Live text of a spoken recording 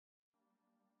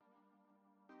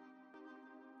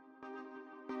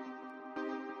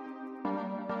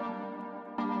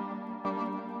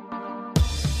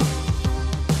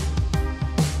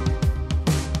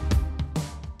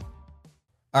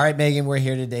All right, Megan, we're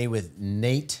here today with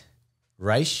Nate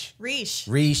Riech.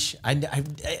 Riech.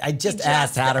 I just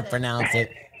asked how to pronounce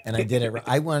it, and I did it.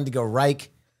 I wanted to go Riech.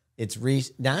 It's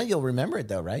Riech. Now you'll remember it,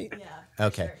 though, right? Yeah.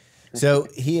 Okay. Sure. So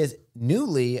he is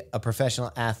newly a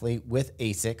professional athlete with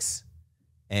Asics.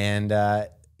 And,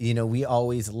 we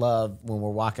always love when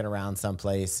we're walking around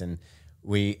someplace, and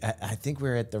I think we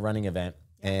were at the running event,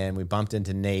 and we bumped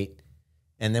into Nate,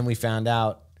 and then we found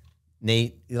out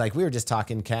Nate, like we were just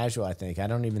talking casual, I think. I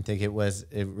don't even think it was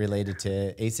related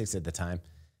to Asics at the time.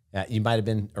 You might have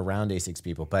been around Asics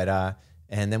people, but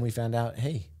and then we found out,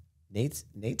 hey, Nate's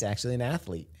actually an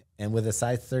athlete and with a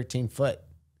size 13 foot.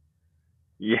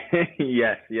 Yeah,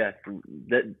 yes.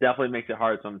 That definitely makes it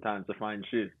hard sometimes to find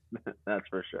shoes. That's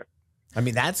for sure. I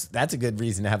mean, that's a good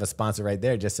reason to have a sponsor right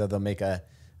there, just so they'll make a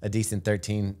decent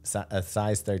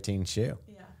size 13 shoe.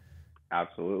 Yeah.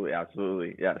 Absolutely.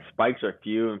 Yeah, spikes are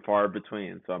few and far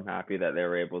between, so I'm happy that they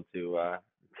were able to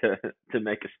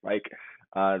make a spike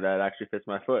that actually fits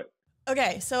my foot.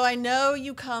 Okay, so I know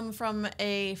you come from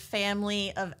a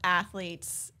family of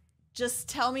athletes. Just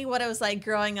tell me what it was like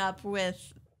growing up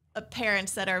with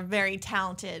parents that are very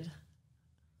talented.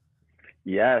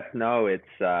 Yes, no, it's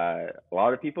a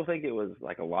lot of people think it was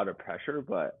like a lot of pressure,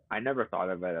 but I never thought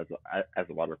of it as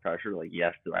a lot of pressure. Like,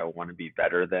 yes, do I want to be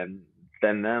better than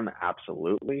them?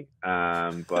 Absolutely. But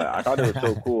I thought it was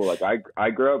so cool. Like I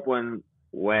grew up when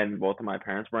both of my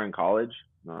parents were in college.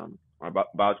 My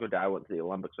biological dad went to the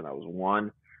Olympics when I was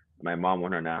 1. My mom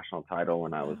won her national title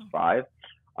when I was 5.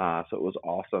 So it was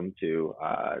awesome to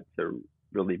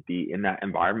really be in that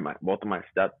environment. Both of my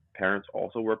step parents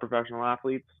also were professional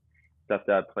athletes.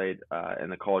 Stepdad played in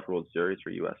the College World Series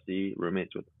for USC,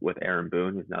 roommates with Aaron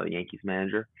Boone, who's now the Yankees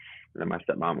manager. And then my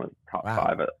stepmom was top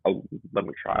 5 at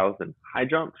Olympic trials and high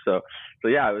jump. So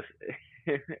yeah, it was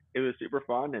it was super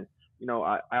fun. And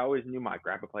I always knew my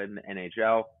grandpa played in the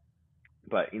NHL,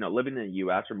 but living in the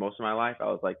U.S. for most of my life, I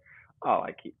was like, oh,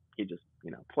 like he just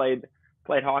played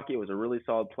hockey, was a really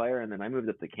solid player. And then I moved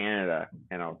up to Canada,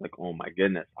 and I was like, oh my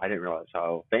goodness, I didn't realize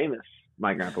how famous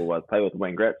my grandpa was. Played with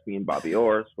Wayne Gretzky and Bobby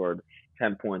Orr, scored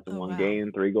 10 points in one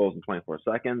game, 3 goals in 24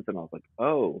 seconds. And I was like,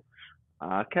 oh,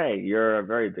 okay, you're a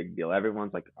very big deal.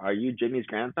 Everyone's like, are you Jimmy's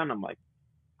grandson? I'm like,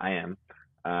 I am.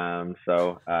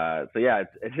 So yeah,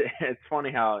 it's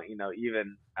funny how,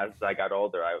 even as I got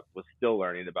older, I was still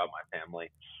learning about my family.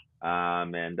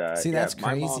 See, that's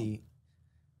crazy.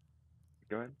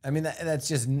 Go ahead. I mean, that's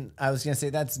just, I was going to say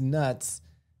that's nuts.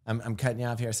 I'm cutting you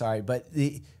off here. Sorry. But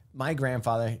my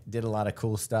grandfather did a lot of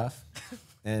cool stuff,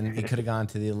 and he could have gone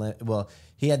to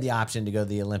he had the option to go to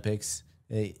the Olympics,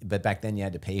 but back then you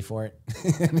had to pay for it.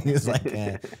 And he was like,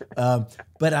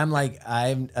 but I'm like,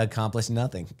 I've accomplished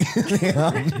nothing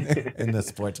in the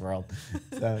sports world.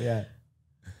 So yeah,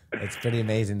 it's pretty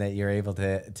amazing that you're able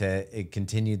to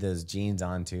continue those genes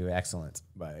on to excellence.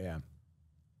 But yeah.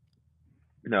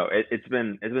 No, it's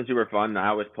been super fun. I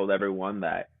always told everyone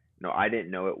that, I didn't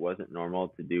know it wasn't normal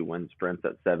to do wind sprints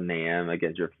at 7 a.m.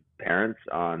 against your parents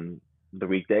on the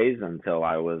weekdays until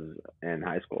I was in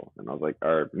high school. And I was like,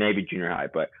 or maybe junior high,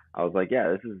 but I was like,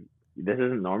 yeah, this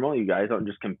isn't normal. You guys don't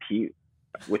just compete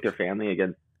with your family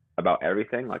against about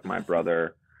everything. Like my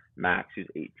brother Max, who's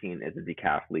 18, is a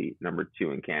decathlete, number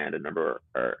 2 in Canada, number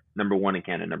 1 in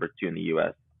Canada, number 2 in the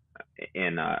US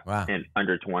in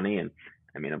under 20. And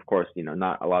I mean, of course,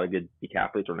 not a lot of good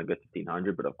decathletes run a good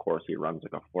 1500, but of course he runs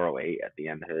like a 408 at the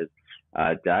end of his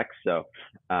deck. So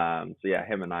yeah,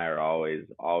 him and I are always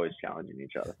challenging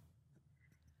each other.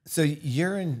 So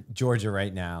you're in Georgia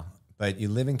right now, but you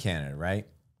live in Canada, right?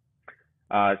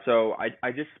 So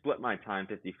I just split my time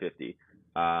 50-50.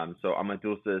 So I'm a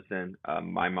dual citizen.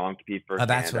 My mom competes for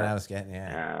Canada. That's what I was getting.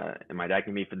 Yeah. And my dad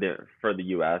competes for the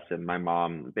U.S. And my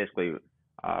mom basically.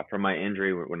 From my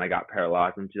injury when I got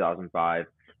paralyzed in 2005,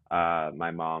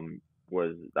 my mom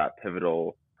was that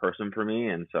pivotal person for me.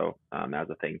 And so as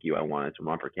a thank you, I wanted to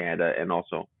run for Canada. And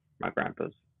also my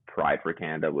grandpa's pride for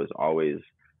Canada was always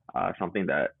something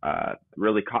that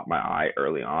really caught my eye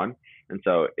early on. And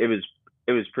so it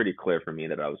was pretty clear for me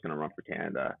that I was going to run for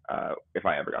Canada if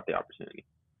I ever got the opportunity.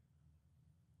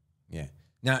 Yeah.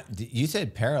 Now, you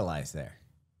said paralyzed there.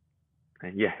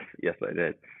 Yes, I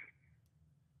did.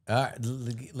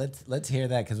 Let's hear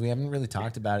that, because we haven't really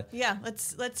talked about it. Yeah,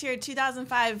 let's hear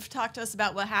 2005. Talk to us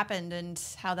about what happened and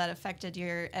how that affected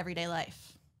your everyday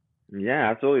life. Yeah,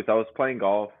 absolutely. So I was playing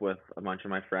golf with a bunch of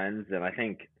my friends, and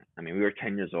we were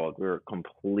 10 years old. We were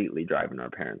completely driving our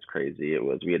parents crazy.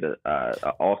 We had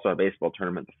a all-star baseball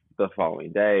tournament the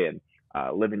following day, and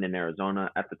living in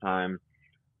Arizona at the time.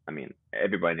 I mean,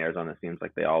 everybody in Arizona seems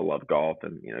like they all love golf,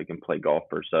 and you can play golf,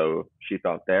 or so she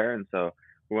felt there. And so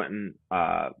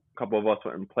a couple of us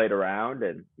went and played around,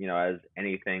 and as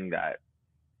anything that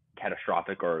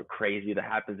catastrophic or crazy that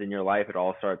happens in your life, it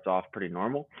all starts off pretty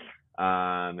normal.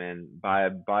 And by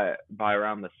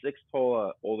around the sixth hole,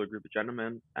 an older group of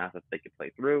gentlemen asked if they could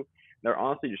play through. They're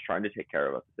honestly just trying to take care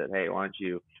of us. They said, "Hey, why don't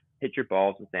you hit your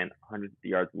balls and stand 150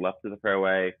 yards left of the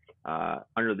fairway,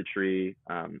 under the tree?"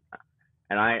 And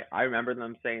I remember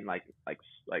them saying like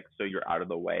so you're out of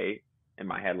the way, in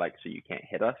my head, like, so you can't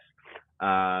hit us.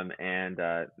 And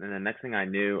the next thing I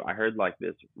knew, I heard like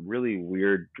this really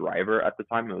weird driver at the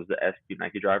time. It was the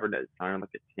SQ90 driver, and it sounded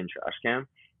like a tin trash can.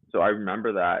 So I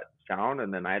remember that sound,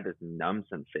 and then I had this numb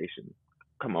sensation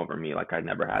come over me like I'd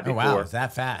never had before. Oh wow, it's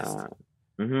that fast.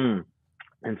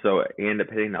 And so it ended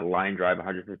up hitting a line drive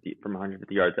 150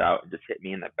 yards out. It just hit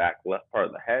me in the back left part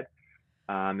of the head.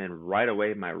 And right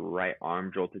away, my right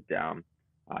arm jolted down.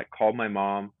 I called my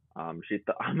mom. She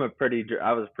thought I was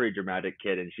a pretty dramatic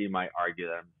kid, and she might argue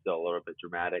that I'm still a little bit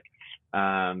dramatic.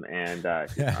 I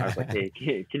was like,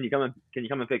 "Hey, can you come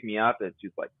and pick me up?" And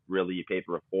she's like, "Really? You paid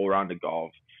for a full round of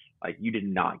golf? Like, you did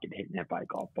not get hit in the head by a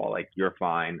golf ball. Like, you're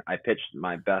fine." I pitched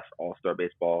my best all-star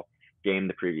baseball game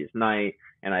the previous night,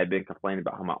 and I had been complaining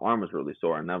about how my arm was really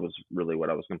sore, and that was really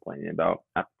what I was complaining about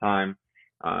at the time.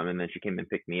 And then she came and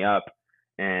picked me up,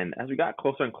 and as we got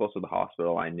closer and closer to the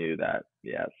hospital, I knew that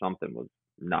something was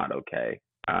not okay.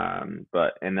 And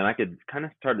then I could kind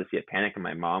of start to see a panic in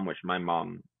my mom, which my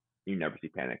mom, you never see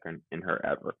panic in her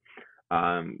ever.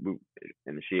 And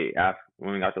she asked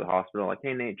when we got to the hospital, like,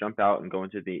 "Hey, Nate, jump out and go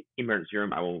into the emergency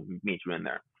room. I will meet you in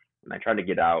there." And I tried to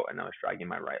get out, and I was dragging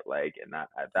my right leg, and at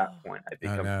that point, I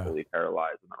think I'm fully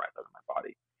paralyzed on the right side of my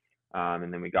body.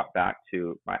 And then we got back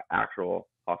to my actual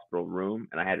hospital room,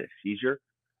 and I had a seizure.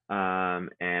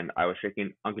 And I was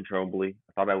shaking uncontrollably.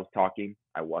 I thought I was talking.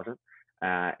 I wasn't.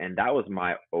 And that was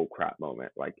my oh crap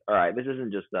moment. Like, all right, this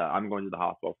isn't just I'm going to the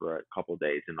hospital for a couple of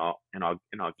days and I'll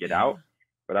get out.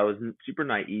 But I was super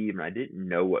naive, and I didn't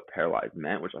know what paralyzed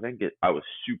meant, which I think I was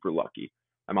super lucky.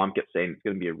 My mom kept saying it's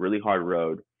going to be a really hard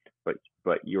road,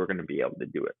 but you're going to be able to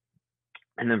do it.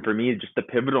 And then for me, just the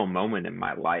pivotal moment in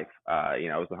my life, I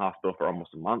was in the hospital for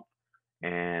almost a month.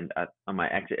 And on my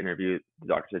exit interview, the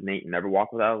doctor said, "Nate, you never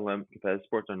walk without a limp. Competitive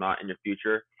sports are not in your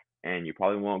future, and you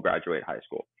probably won't graduate high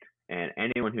school." And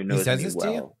anyone who knows me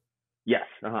well, yes,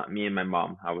 me and my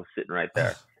mom, I was sitting right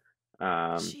there.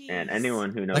 And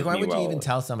anyone who knows me well, why would you even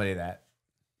tell somebody that?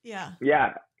 Yeah.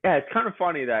 It's kind of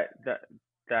funny that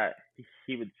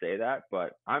he would say that,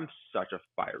 but I'm such a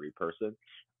fiery person.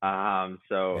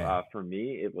 For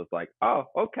me, it was like, oh,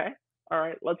 okay, all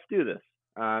right, let's do this.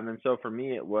 And so for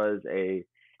me, he was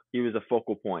a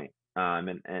focal point.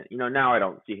 And now I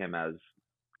don't see him as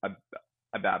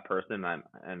a bad person.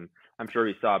 I'm sure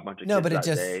he saw a bunch of kids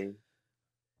that day.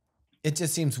 It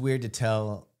just seems weird to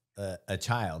tell a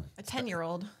child, a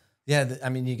 10-year-old. Yeah, I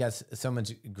mean, you got so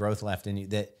much growth left in you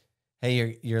that,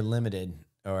 hey, you're limited,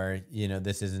 or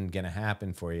this isn't gonna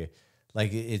happen for you.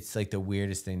 Like, it's like the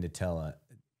weirdest thing to tell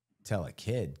a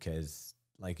kid, because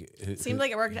like seemed like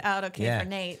it worked out okay for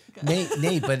Nate.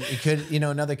 Nate, but it could,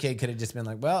 another kid could have just been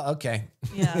like, well, okay.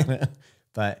 Yeah.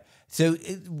 But so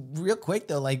real quick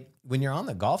though, like when you're on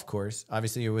the golf course,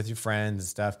 obviously you're with your friends and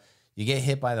stuff, you get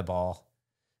hit by the ball.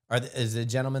 Is the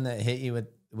gentleman that hit you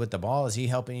with the ball, is he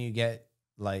helping you get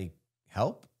like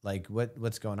help? Like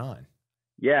what's going on?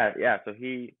 Yeah. So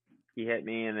he hit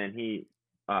me, and then he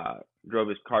drove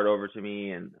his cart over to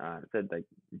me and said, like,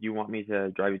 "Do you want me to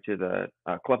drive you to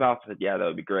the clubhouse?" I said, "Yeah, that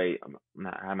would be great."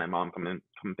 I had my mom come and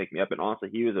pick me up, and honestly,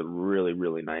 he was a really,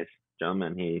 really nice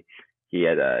gentleman. He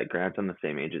had a grandson the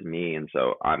same age as me, and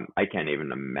so I can't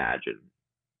even imagine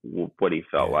what he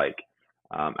felt like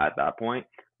at that point.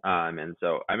 And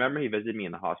so I remember he visited me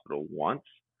in the hospital once.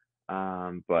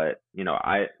 But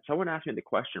someone asked me the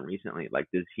question recently, like,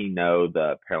 does he know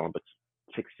the Paralympic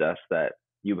success that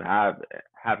you have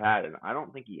had? And I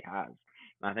don't think he has.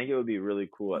 And I think it would be really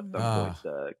cool at some point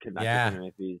to connect with him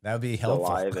if he's that would be helpful.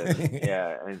 Alive,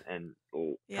 and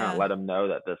kind of let him know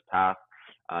that this path,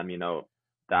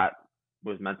 that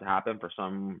was meant to happen for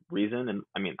some reason. And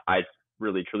I mean, I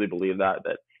really truly believe that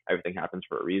everything happens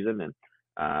for a reason. And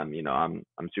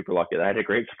I'm super lucky that I had a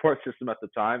great support system at the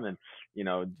time, and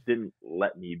didn't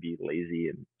let me be lazy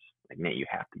and like, "Nate, you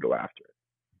have to go after it."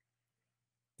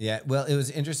 Yeah, well, it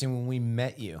was interesting when we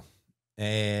met you,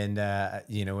 and I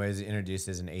was introduced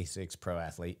as an Asics pro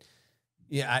athlete.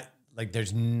 Yeah,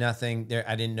 there's nothing there.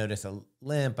 I didn't notice a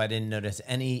limp. I didn't notice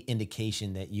any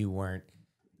indication that you weren't,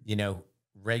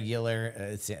 regular.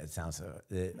 It sounds.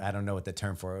 I don't know what the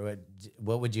term for it.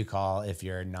 What would you call if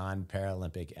you're a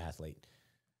non-Paralympic athlete?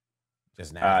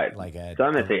 Just now, so I'm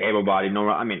gonna say able-bodied. No,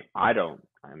 I mean, I don't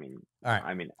All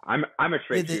right. I'm a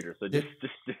straight Yeah, shooter, so just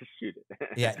shoot it.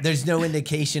 Yeah, there's no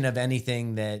indication of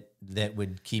anything that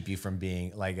would keep you from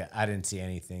being like, I didn't see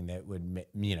anything that would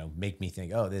make me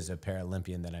think, oh, there's a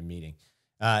Paralympian that I'm meeting.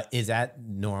 Is that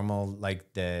normal,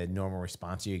 like the normal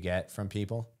response you get from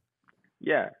people?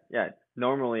 Yeah.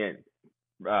 Normally,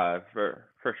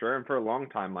 for sure, and for a long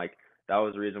time, like that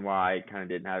was the reason why I kind of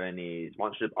didn't have any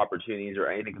sponsorship opportunities or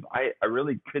anything, because I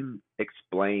really couldn't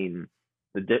explain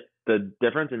the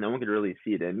difference, and no one could really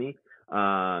see it in me.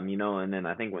 And then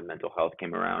I think when mental health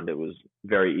came around, it was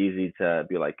very easy to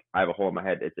be like, I have a hole in my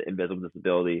head. It's an invisible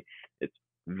disability. It's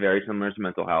very similar to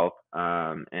mental health.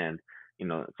 And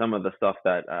some of the stuff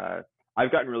that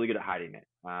I've gotten really good at hiding it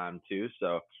too.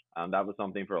 So that was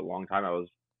something for a long time. I was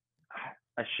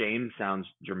ashamed, sounds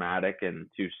dramatic and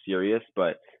too serious,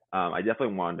 but I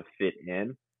definitely wanted to fit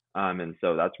in. And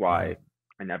so that's why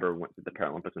I never went to the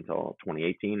Paralympics until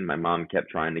 2018. My mom kept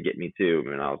trying to get me to,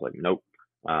 and I was like, nope,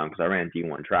 because I ran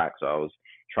D1 track. So I was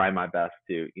trying my best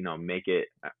to, make it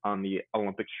on the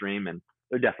Olympic stream. And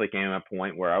there definitely came a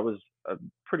point where I was a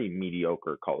pretty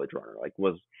mediocre college runner, like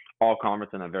was all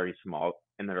conference in a very small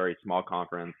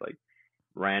conference, like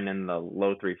ran in the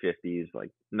low 350s, like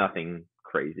nothing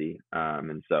crazy.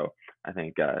 And so I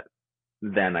think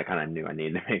then I kind of knew I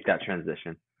needed to make that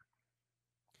transition.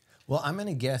 Well, I'm going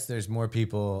to guess there's more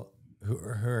people who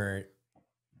are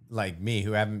like me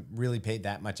who haven't really paid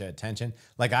that much attention.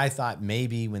 Like I thought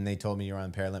maybe when they told me you're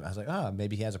on Paralympic, I was like, oh,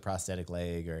 maybe he has a prosthetic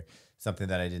leg or something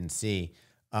that I didn't see.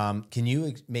 Can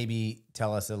you maybe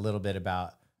tell us a little bit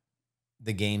about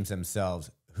the games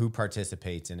themselves, who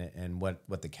participates in it, and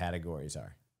what the categories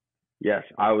are? Yes,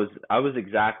 I was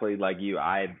exactly like you.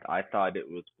 I thought it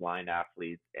was blind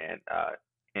athletes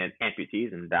and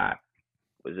amputees, and that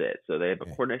was it. So they have a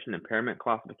coordination impairment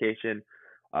classification,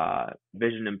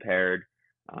 vision impaired.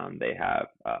 They have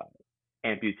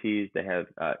amputees. They have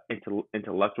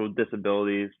intellectual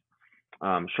disabilities,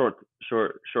 short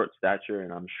stature,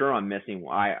 and I'm sure I'm missing.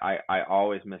 I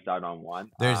always miss out on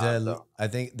one. I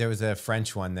think there was a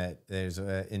French one that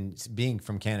in being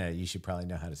from Canada, you should probably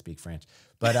know how to speak French.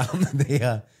 But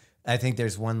I think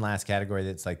there's one last category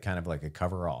that's like kind of like a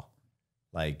coverall,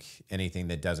 like anything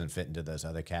that doesn't fit into those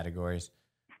other categories.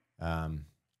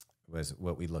 Was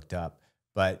what we looked up.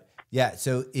 But yeah,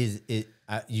 so is it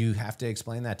you have to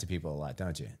explain that to people a lot,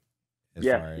 don't you?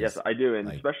 Yes, I do. And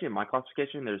especially in my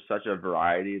classification, there's such a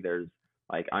variety. There's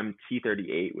like, I'm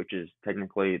T38, which is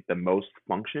technically the most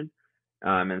function.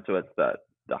 And so it's the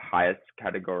highest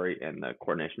category in the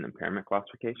coordination impairment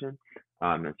classification.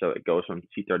 And so it goes from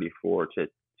T34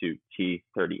 to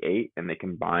T38, and they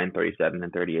combine 37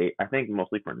 and 38. I think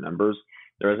mostly for numbers,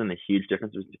 there isn't a huge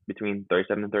difference between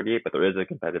 37 and 38, but there is a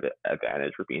competitive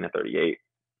advantage for being a 38,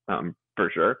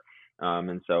 for sure.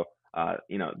 And so,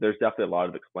 there's definitely a lot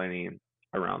of explaining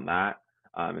around that.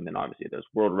 And then obviously there's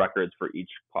world records for each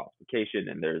classification.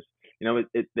 And there's,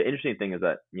 the interesting thing is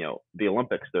that, the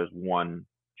Olympics, there's one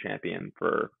champion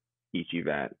for each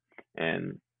event,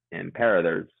 and in para,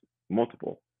 there's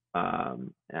multiple.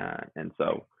 And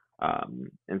so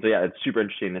yeah, it's super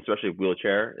interesting, especially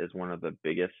wheelchair is one of the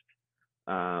biggest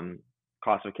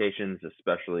classifications,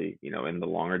 especially, in the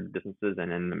longer distances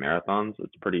and in the marathons.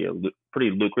 It's pretty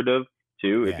lucrative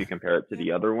too, if you compare it to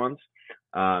the other ones.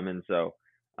 And so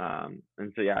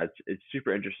yeah, it's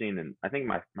super interesting. And I think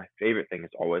my favorite thing is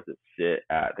always to sit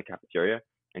at the cafeteria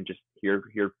and just hear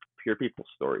people's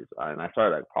stories. And I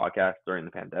started a podcast during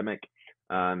the pandemic.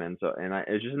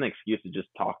 It's just an excuse to just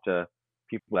talk to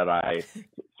people that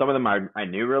some of them I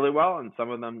knew really well, and some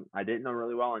of them I didn't know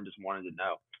really well and just wanted to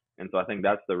know. And so I think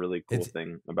that's the really cool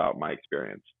thing about my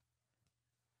experience.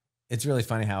 It's really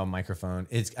funny how a microphone,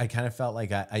 I kind of felt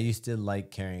like I used to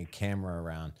like carrying a camera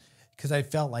around because I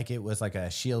felt like it was like a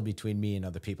shield between me and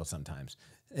other people sometimes.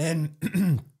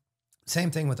 And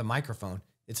same thing with a microphone.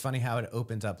 It's funny how it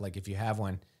opens up. Like if you have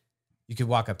one, you could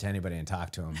walk up to anybody and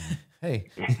talk to them. Hey,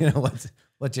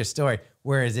 what's your story?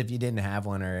 Whereas if you didn't have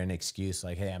one or an excuse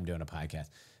like, hey, I'm doing a podcast,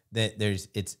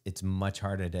 it's much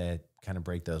harder to kind of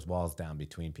break those walls down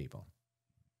between people.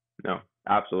 No,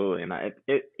 absolutely. And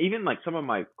even like some of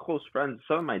my close friends,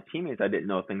 some of my teammates, I didn't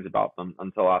know things about them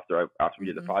until after we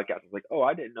did the podcast. I was like, oh,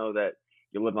 I didn't know that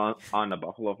you live on a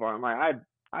buffalo farm. Like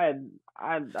I had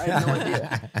no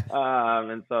idea.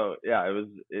 And so yeah,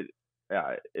 it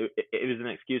was an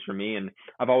excuse for me, and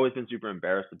I've always been super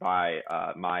embarrassed by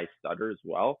my stutter as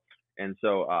well. And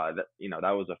so that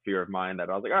was a fear of mine that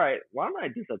I was like, all right, why don't I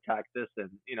just attack this?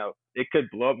 And it could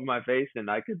blow up in my face,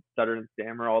 and I could stutter and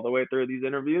stammer all the way through these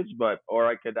interviews, or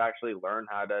I could actually learn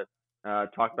how to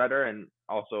talk better and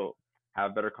also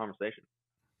have better conversation.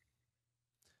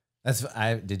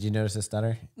 Did you notice a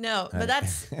stutter? No, but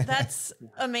that's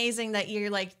amazing that you're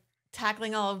like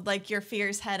tackling all of like your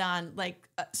fears head on. Like,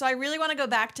 so I really want to go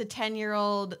back to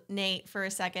 10-year-old Nate for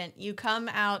a second. You come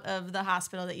out of the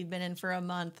hospital that you've been in for a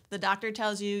month. The doctor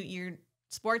tells you your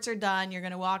sports are done. You're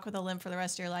going to walk with a limp for the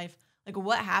rest of your life. Like,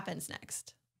 what happens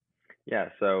next? Yeah,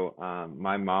 so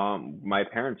my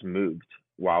parents moved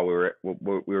while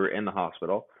we were in the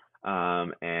hospital,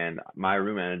 and my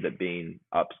room ended up being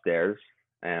upstairs.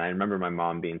 And I remember my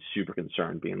mom being super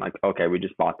concerned, being like, "Okay, we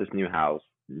just bought this new house.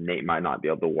 Nate might not be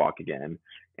able to walk again,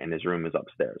 and his room is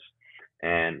upstairs."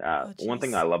 And Oh, one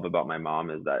thing I jeez. love about my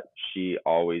mom is that she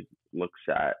always looks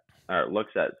at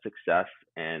success,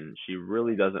 and she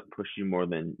really doesn't push you more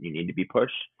than you need to be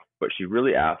pushed, but she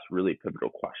really asks really pivotal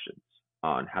questions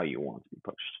on how you want to be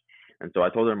pushed. And so I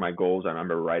told her my goals. I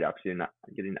remember right after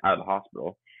getting out of the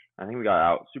hospital, I think we got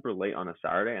out super late on a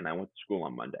Saturday, and I went to school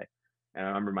on Monday. And I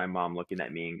remember my mom looking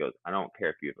at me and goes, "I don't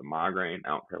care if you have a migraine. I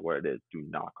don't care what it is. Do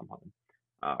not come home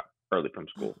uh, early from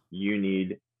school. You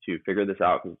need to figure this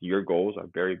out because your goals are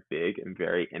very big and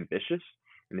very ambitious.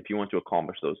 And if you want to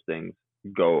accomplish those things,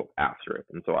 go after it."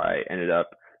 And so I ended up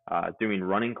doing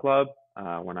running club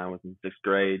when I was in sixth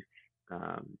grade.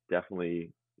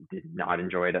 Definitely did not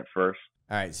enjoy it at first.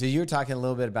 All right. So you were talking a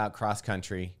little bit about cross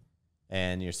country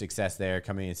and your success there,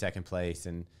 coming in second place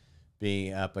and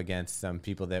being up against some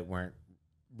people that weren't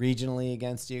regionally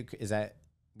against you. Is that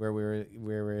where we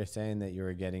were saying that you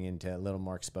were getting into a little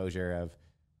more exposure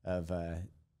of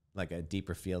like a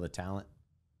deeper field of talent?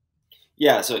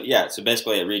 So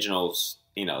basically at regionals,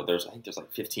 I think there's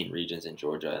like 15 regions in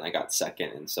Georgia, and I got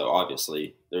second, and so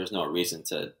obviously there's no reason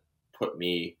to put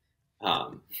me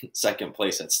second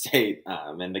place at state,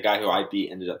 and the guy who I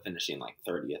beat ended up finishing like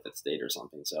 30th at state or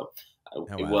something. So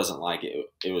it wasn't like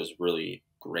it was really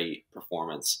great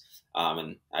performance,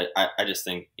 and I just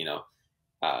think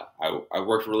I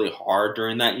worked really hard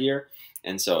during that year,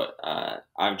 and so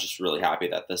I'm just really happy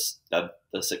that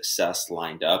the success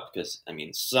lined up, because I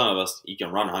mean, some of us, you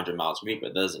can run 100 miles a week,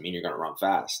 but it doesn't mean you're going to run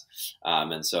fast,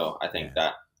 and so I think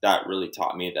that really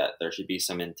taught me that there should be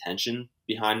some intention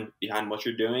behind what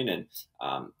you're doing, and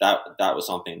that was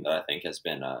something that I think has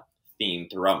been a theme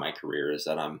throughout my career, is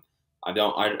that I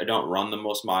don't run the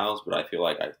most miles, but I feel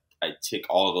like I tick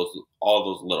all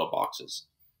those little boxes.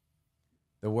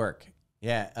 The work.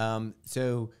 Yeah.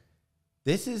 So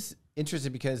this is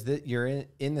interesting because you're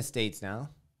in the States now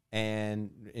and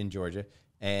in Georgia,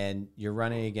 and you're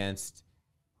running against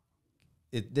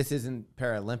this isn't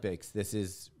Paralympics. This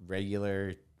is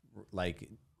regular, like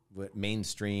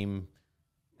mainstream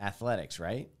athletics,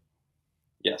 right?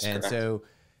 Yes. And correct. so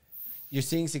you're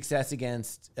seeing success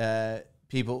against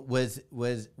people. Was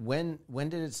when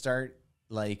did it start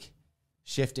like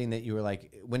shifting that you were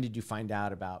like, when did you find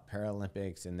out about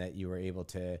Paralympics and that you were able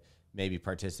to maybe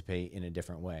participate in a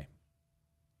different way?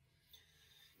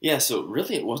 Yeah, so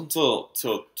really it wasn't till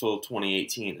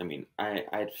 2018. I mean, I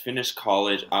had finished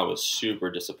college. I was super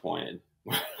disappointed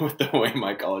with the way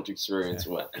my college experience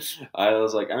went. I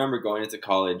remember going into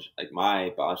college, like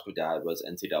my biological dad was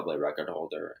NCAA record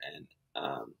holder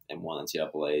and won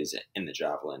NCAAs in the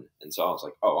javelin. And so I was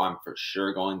like, oh, I'm for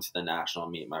sure going to the national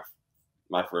meet my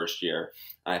first year.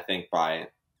 And I think by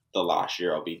the last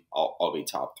year I'll be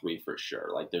top 3 for sure.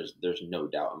 Like there's no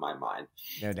doubt in my mind.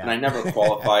 No doubt. And I never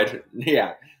qualified.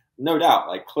 Yeah, no doubt.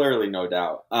 Like clearly no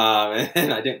doubt.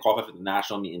 And I didn't qualify for the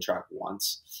national meet in track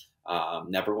once.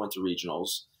 Never went to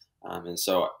regionals. And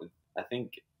so I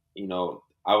think,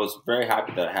 I was very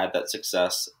happy that I had that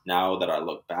success now that I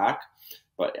look back.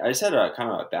 But I just had a kind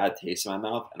of a bad taste in my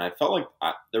mouth. And I felt like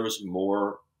there was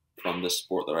more from the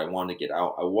sport that I wanted to get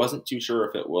out. I wasn't too sure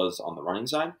if it was on the running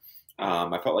side.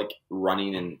 I felt like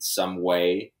running in some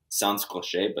way, sounds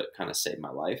cliche, but kind of saved my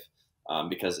life.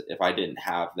 Because if I didn't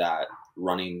have that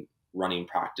running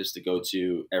practice to go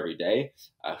to every day,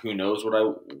 who knows what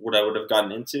I would have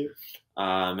gotten into.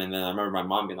 And then I remember my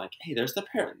mom being like, "Hey, there's the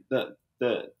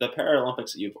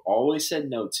Paralympics that you've always said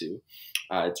no to.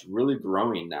 It's really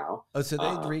growing now." Oh, so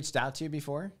they reached out to you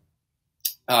before?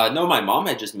 No, my mom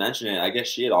had just mentioned it. I guess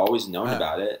she had always known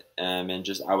about it, and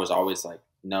just I was always like,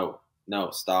 no,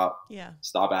 stop,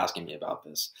 stop asking me about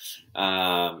this,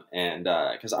 and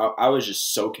because I was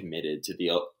just so committed to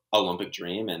the Olympic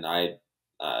dream, and I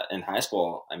in high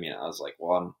school, I mean, I was like,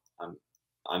 well,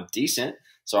 I'm decent,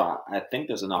 so I think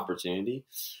there's an opportunity,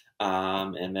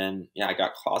 and then I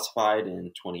got classified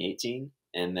in 2018,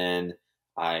 and then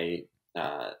I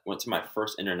went to my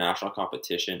first international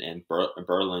competition in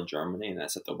Berlin, Germany, and I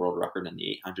set the world record in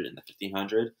the 800 and the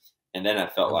 1500. And then I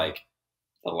felt like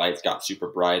the lights got super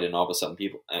bright, and all of a sudden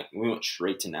we went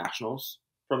straight to nationals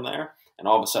from there. and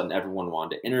all of a sudden everyone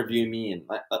wanted to interview me. And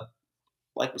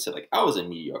like we said, like I was a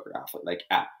mediocre athlete, like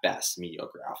at best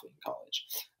mediocre athlete in college.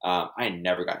 I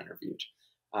never got interviewed.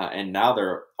 And now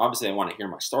they want to hear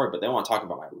my story, but they want to talk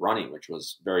about my running, which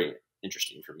was very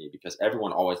interesting for me because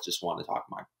everyone always just wanted to talk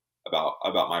about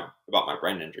my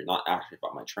brain injury, not actually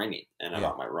about my training and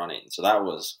about my running. So that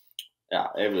was,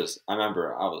 it was. I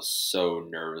remember I was so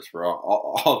nervous for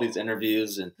all these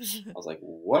interviews, and I was like,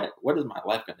 what is my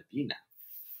life going to be now?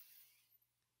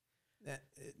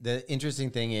 The interesting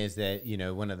thing is that,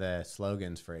 one of the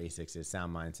slogans for Asics is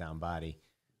sound mind, sound body.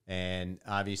 And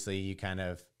obviously you kind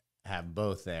of have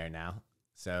both there now.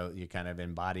 So you kind of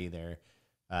embody their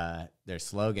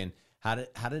slogan. How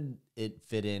did it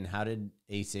fit in? How did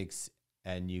Asics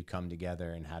and you come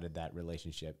together, and how did that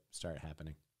relationship start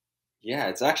happening? Yeah,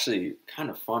 it's actually kind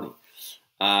of funny.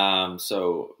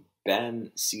 So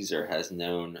Ben Caesar has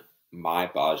known my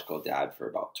biological dad for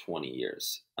about 20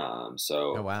 years. Oh,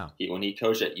 wow. When he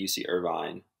coached at UC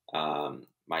Irvine,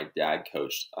 my dad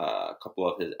coached a couple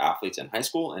of his athletes in high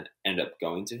school and ended up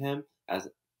going to him as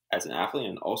an athlete.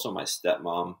 And also my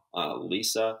stepmom,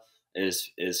 Lisa,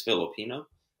 is Filipino.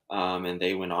 And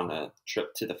they went on a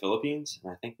trip to the Philippines.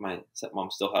 And I think my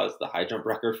stepmom still has the high jump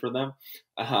record for them.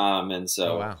 Oh,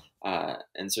 wow.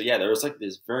 There was like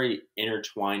this very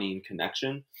intertwining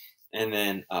connection. And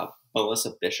then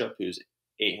Melissa Bishop, who's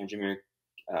 800-meter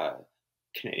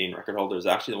Canadian record holder, is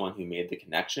actually the one who made the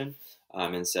connection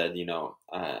and said,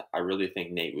 I really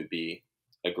think Nate would be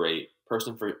a great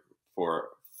person for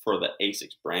the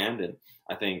Asics brand. And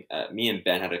I think me and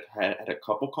Ben had a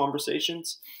couple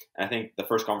conversations. And I think the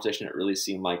first conversation, it really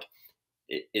seemed like,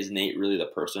 is Nate really the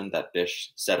person that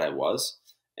Bish said I was?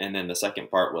 And then the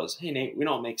second part was, hey, Nate, we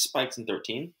don't make spikes in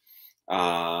 13.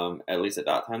 At least at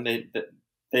that time, they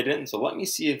didn't. So let me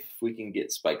see if we can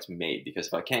get spikes made, because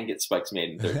if I can't get spikes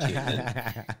made in 13,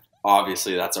 then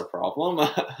obviously that's a problem.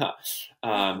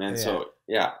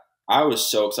 I was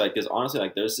so excited because honestly,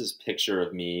 like there's this picture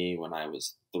of me when I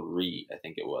was 3, I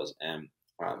think it was. And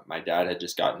my dad had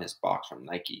just gotten his box from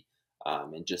Nike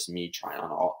and just me trying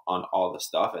on all the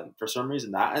stuff. And for some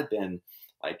reason that had been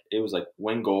like, it was like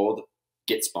win gold,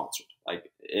 get sponsored.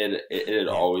 Like it had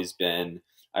always been,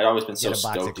 I'd always been so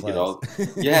stoked to get all.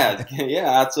 Yeah,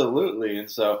 absolutely. And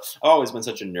so I've always been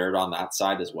such a nerd on that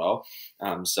side as well.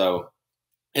 So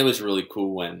it was really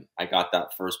cool when I got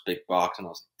that first big box, and I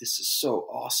was like, this is so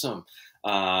awesome.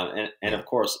 And of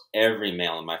course, every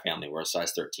male in my family wears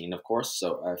size 13, of course.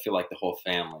 So I feel like the whole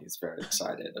family is very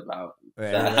excited about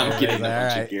that. I'm getting a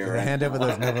bunch of gear. Hand over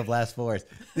those Nova Blast 4s.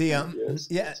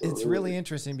 Yes, it's really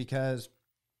interesting because,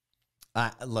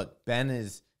 look, Ben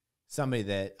is somebody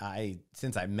that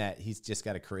since I met, he's just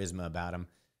got a charisma about him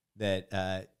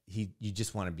that you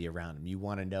just want to be around him. You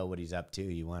want to know what he's up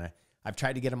to. I've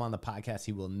tried to get him on the podcast.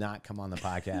 He will not come on the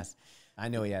podcast. I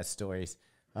know he has stories.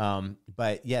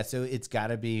 But yeah, so it's got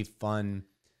to be fun.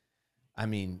 I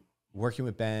mean, working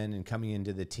with Ben and coming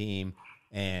into the team,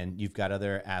 and you've got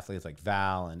other athletes like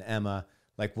Val and Emma.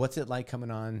 Like, what's it like coming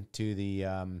on to the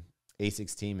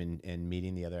Asics team and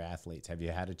meeting the other athletes? Have you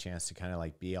had a chance to kind of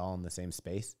like be all in the same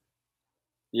space?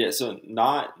 Yeah, so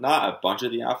not a bunch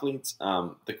of the athletes.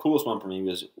 The coolest one for me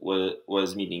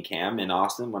was meeting Cam in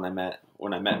Austin when I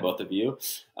met both of you.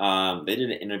 They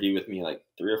did an interview with me like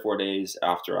 3 or 4 days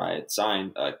after I had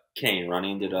signed. Kane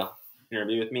Running did a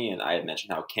interview with me, and I had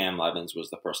mentioned how Cam Levins was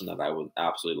the person that I would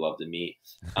absolutely love to meet.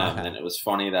 And it was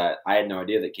funny that I had no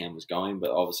idea that Cam was going, but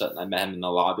all of a sudden I met him in the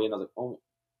lobby, and I was like, oh,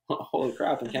 holy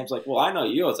crap! And Cam's like, well, I know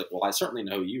you. I was like, well, I certainly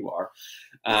know who you are.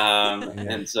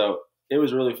 And so it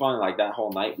was really fun. Like that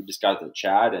whole night, we just got to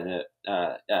chat, and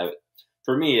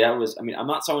for me, that was. I mean, I'm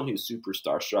not someone who's super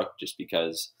starstruck just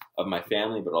because of my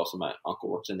family, but also my uncle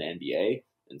works in the NBA,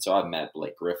 and so I've met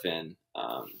Blake Griffin,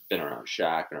 been around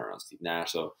Shaq, been around Steve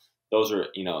Nash. So those are,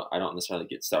 I don't necessarily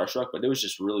get starstruck, but it was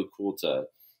just really cool to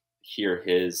hear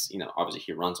his. Obviously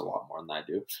he runs a lot more than I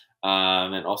do,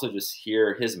 and also just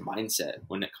hear his mindset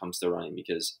when it comes to running,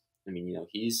 because I mean,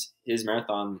 his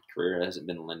marathon career hasn't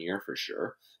been linear for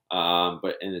sure.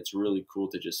 But it's really cool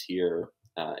to just hear,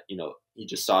 he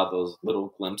just saw those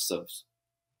little glimpses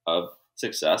of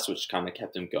success, which kind of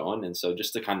kept him going. And so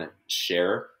just to kind of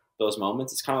share those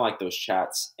moments, it's kind of like those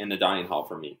chats in the dining hall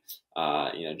for me,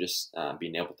 just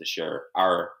being able to share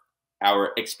our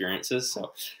experiences.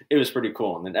 So it was pretty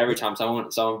cool. And then every time someone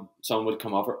would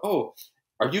come over, oh,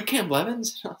 are you Cam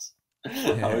Levins?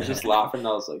 I was just laughing.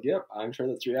 I was like, "Yep, I'm sure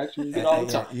that's the reaction you get all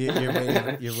the time."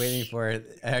 You're waiting for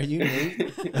it. Are you Nate?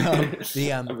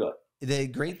 The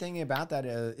great thing about that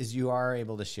is you are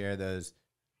able to share those,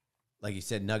 like you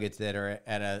said, nuggets that are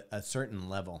at a certain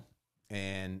level,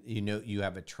 and you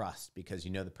have a trust because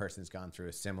the person's gone through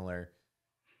a similar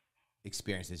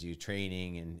experience as you,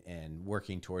 training and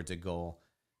working towards a goal.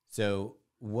 So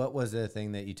what was the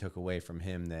thing that you took away from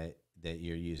him that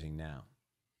you're using now?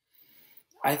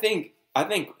 I think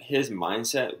his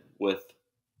mindset with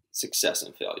success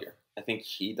and failure, I think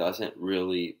he doesn't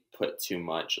really put too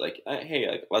much like, hey,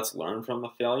 like, let's learn from the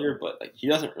failure, but like he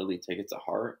doesn't really take it to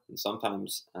heart. And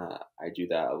sometimes I do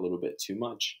that a little bit too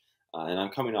much. And I'm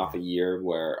coming off a year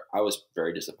where I was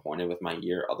very disappointed with my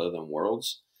year other than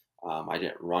Worlds. I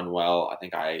didn't run well. I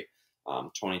think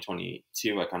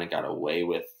 2022, I kind of got away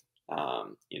with,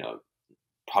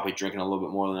 probably drinking a little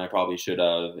bit more than I probably should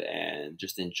have, and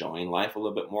just enjoying life a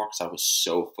little bit more because I was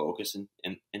so focused in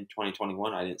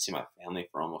 2021. I didn't see my family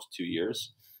for almost 2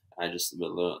 years. I just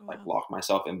like locked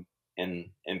myself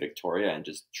in Victoria and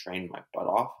just trained my butt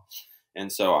off.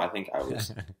 And so I think I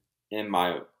was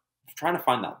trying to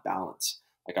find that balance.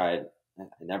 Like I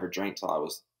never drank till I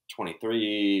was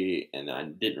 23, and then I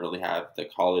didn't really have the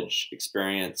college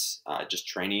experience, just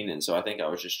training. And so I think I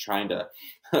was just trying to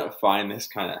find this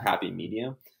kind of happy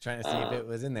medium. Trying to see if it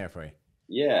was in there for you.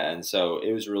 Yeah. And so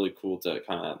it was really cool to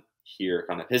kind of hear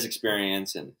kind of his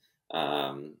experience. And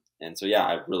so, yeah,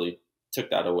 I really took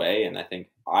that away. And I think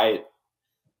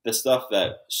the stuff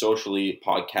that socially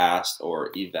podcast or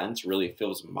events really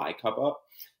fills my cup up.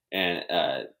 And,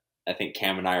 I think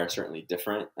Cam and I are certainly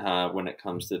different when it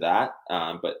comes to that,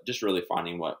 but just really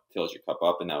finding what fills your cup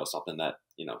up. And that was something that,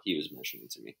 he was mentioning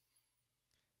to me.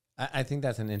 I think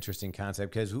that's an interesting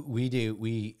concept because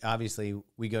we obviously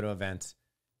go to events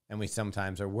and we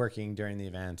sometimes are working during the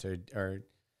events or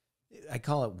I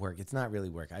call it work. It's not really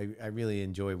work. I really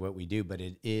enjoy what we do, but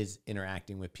it is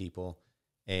interacting with people,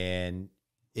 and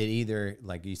it either,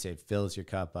 like you said, fills your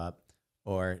cup up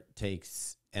or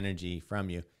takes energy from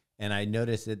you. And I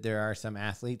noticed that there are some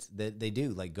athletes that they do,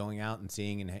 like going out and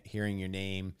seeing and hearing your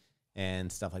name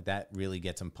and stuff like that really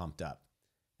gets them pumped up.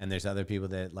 And there's other people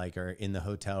that like are in the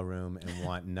hotel room and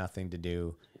want nothing to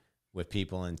do with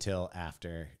people until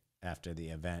after the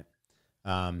event.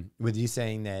 With you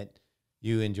saying that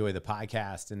you enjoy the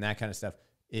podcast and that kind of stuff,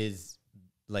 is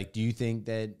like, do you think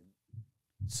that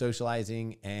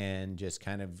socializing and just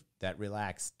kind of that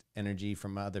relaxed energy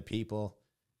from other people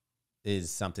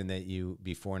is something that you,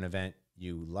 before an event,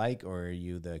 you like, or are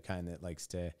you the kind that likes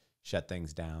to shut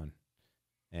things down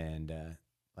and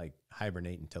like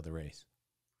hibernate until the race?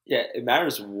 Yeah, it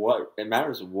matters what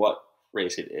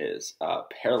race it is.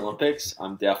 Paralympics,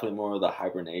 I'm definitely more of the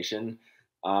hibernation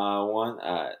one.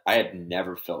 I had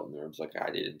never felt nerves like I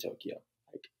did in Tokyo.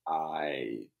 Like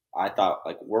I thought,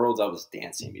 like, Worlds, I was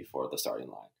dancing before the starting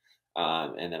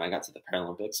line, and then I got to the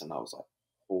Paralympics and I was like,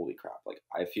 holy crap. Like,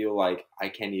 I feel like I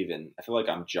feel like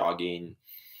I'm jogging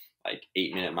like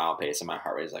 8-minute mile pace and my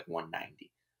heart rate is like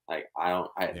 190. Like, I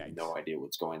have no idea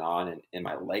what's going on. And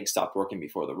my legs stopped working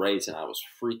before the race and I was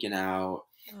freaking out.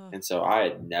 And so I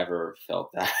had never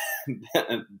felt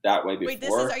that way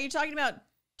before. Wait, are you talking about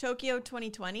Tokyo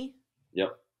 2020?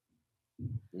 Yep.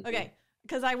 Mm-hmm. Okay.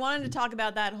 Because I wanted to talk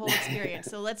about that whole experience.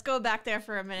 So let's go back there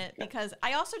for a minute, because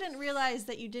I also didn't realize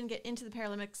that you didn't get into the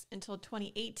Paralympics until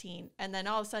 2018. And then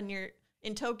all of a sudden you're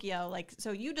in Tokyo. Like,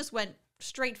 so you just went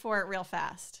straight for it real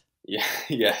fast. Yeah.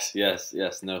 Yes.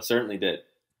 No, certainly did.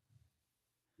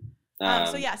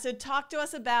 So talk to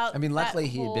us about, I mean, luckily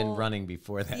he had been running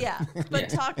before that. Yeah. But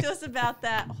talk to us about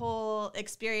that whole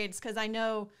experience. Because I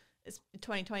know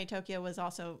 2020 Tokyo was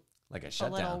also like a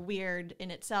shutdown, a little weird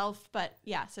in itself, but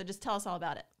yeah. So just tell us all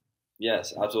about it.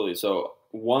 Yes, absolutely. So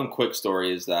one quick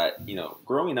story is that,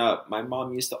 growing up, my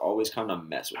mom used to always kind of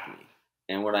mess with me.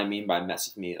 And what I mean by mess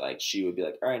with me, like, she would be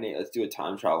like, all right, Nate, let's do a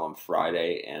time trial on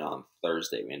Friday. And on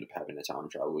Thursday, we ended up having a time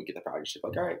trial. We'd get the practice. She'd be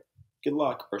like, all right, good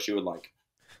luck. Or she would like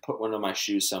put one of my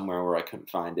shoes somewhere where I couldn't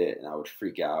find it, and I would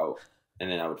freak out. And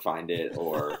then I would find it,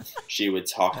 or she would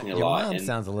talk to me a lot. Your mom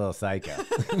sounds a little psycho.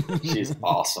 She's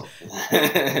awesome.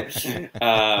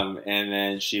 And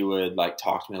then she would like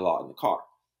talk to me a lot in the car,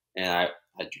 and I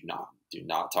do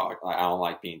not talk. I don't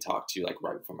like being talked to like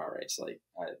right before my race. Like,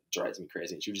 it drives me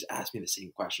crazy. And she would just ask me the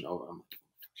same question over. I'm like,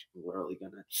 I'm literally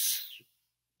gonna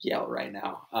yell right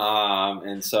now.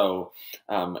 And so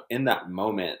in that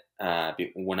moment,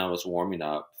 when I was warming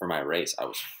up for my race, I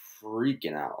was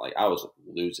freaking out. Like, I was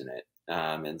losing it.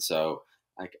 And so,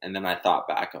 like, and then I thought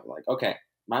back of like, okay,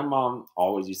 my mom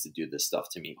always used to do this stuff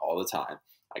to me all the time.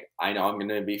 Like, I know I'm going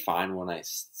to be fine when I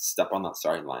step on that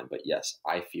starting line, but yes,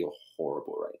 I feel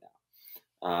horrible right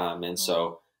now. And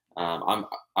so, I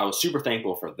was super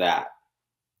thankful for that.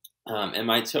 And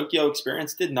my Tokyo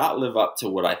experience did not live up to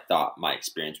what I thought my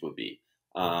experience would be.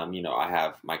 I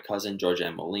have my cousin Georgia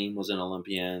Emmeline was an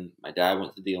Olympian. My dad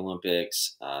went to the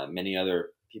Olympics. Many other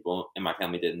people in my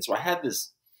family did, and so I had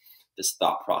this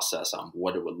thought process on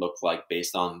what it would look like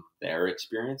based on their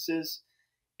experiences,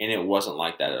 and it wasn't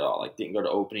like that at all. Like, didn't go to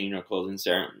opening or closing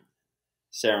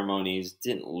ceremonies,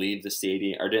 didn't leave the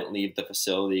stadium or didn't leave the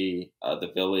facility,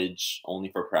 the village, only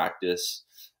for practice.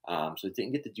 So I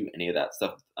didn't get to do any of that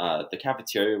stuff. The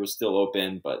cafeteria was still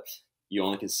open, but you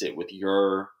only could sit with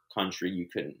your country. You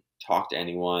couldn't talk to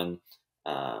anyone.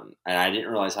 And I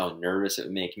didn't realize how nervous it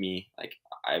would make me. Like,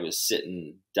 I was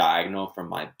sitting diagonal from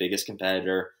my biggest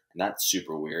competitor, and that's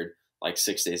super weird. Like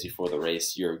 6 days before the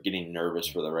race, you're getting nervous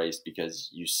for the race because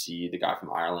you see the guy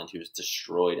from Ireland who's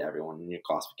destroyed everyone in your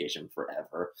classification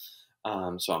forever.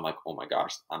 So I'm like, oh my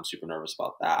gosh, I'm super nervous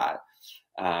about that.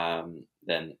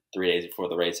 Then 3 days before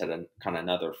the race, I had kind of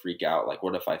another freak out. Like,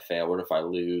 what if I fail? What if I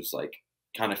lose? Like,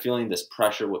 kind of feeling this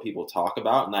pressure, what people talk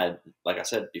about. And like I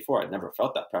said before, I'd never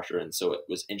felt that pressure. And so it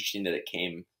was interesting that it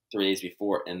came 3 days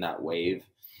before in that wave.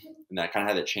 And I kind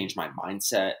of had to change my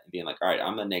mindset and being like, all right,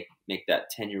 I'm going to make that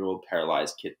 10-year-old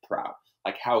paralyzed kid proud.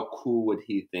 Like, how cool would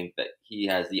he think that he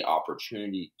has the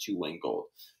opportunity to win gold?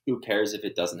 Who cares if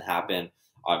it doesn't happen?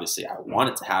 Obviously, I want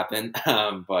it to happen,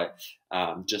 but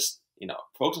just,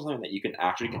 focus on something that you can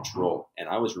actually control. And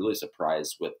I was really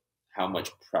surprised with how much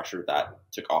pressure that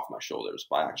took off my shoulders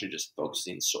by actually just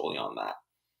focusing solely on that.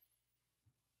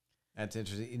 That's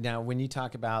interesting. Now, when you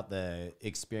talk about the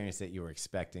experience that you were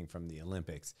expecting from the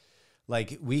Olympics,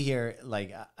 like, we hear,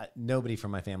 like, nobody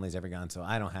from my family's ever gone, so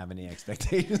I don't have any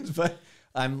expectations. But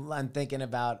I'm thinking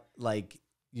about, like,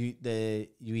 you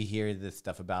hear this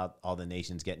stuff about all the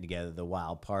nations getting together, the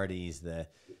wild parties, the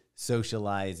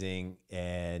socializing,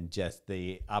 and just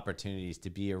the opportunities to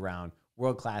be around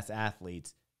world-class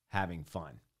athletes having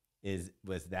fun.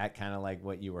 Was that kind of like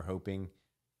what you were hoping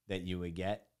that you would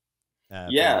get?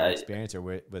 Yeah, experience, or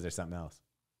was there something else?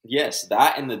 Yes,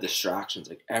 that and the distractions.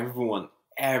 Like, everyone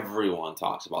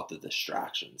talks about the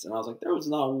distractions, and I was like, there was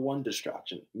not one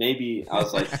distraction. Maybe I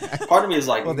was like, part of me is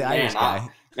like, well,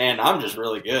 I'm just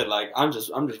really good. Like, I'm just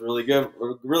really good.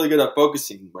 We're really good at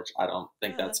focusing, which I don't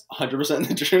think that's 100%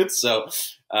 the truth. So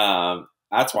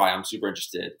that's why I'm super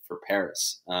interested for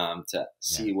Paris, to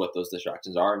see what those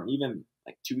distractions are. And even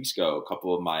like 2 weeks ago, a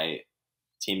couple of my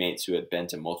teammates who had been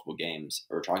to multiple games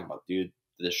were talking about, dude,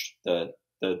 the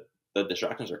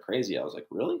distractions are crazy. I was like,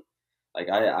 really? Like,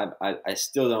 I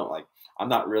still don't, like, I'm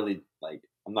not really, like,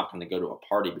 I'm not going to go to a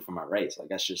party before my race. Like,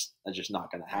 that's just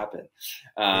not going to happen.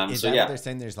 Is that what they're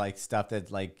saying? There's, like, stuff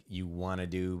that, like, you want to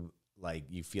do, like,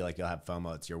 you feel like you'll have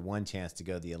FOMO. It's your one chance to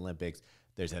go to the Olympics.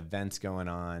 There's events going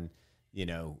on. You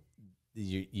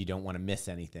don't want to miss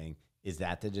anything. Is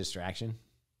that the distraction?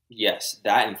 Yes,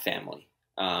 that and family.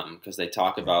 Because they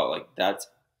talk about, like, that's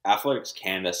Athletics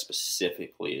Canada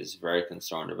specifically is very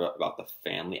concerned about the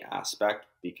family aspect,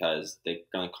 because they're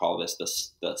going to call this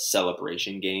the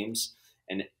celebration games.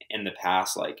 And in the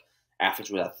past, like,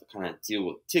 athletes would have to kind of deal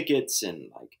with tickets and,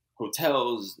 like,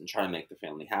 hotels and try to make their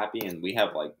family happy. And we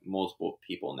have, like, multiple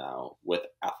people now with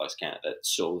Athletics Canada that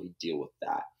solely deal with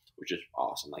that, which is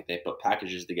awesome. Like, they put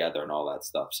packages together and all that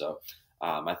stuff. So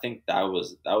I think that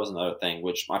was another thing,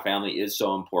 which my family is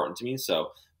so important to me.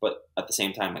 So, but at the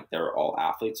same time, like, they're all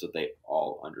athletes, so they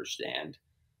all understand,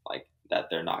 like,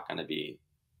 that they're not going to be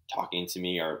talking to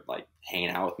me or, like, hanging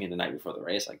out with me the night before the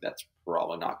race. Like, that's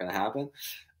probably not going to happen.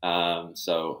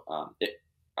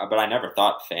 But I never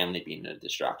thought family being a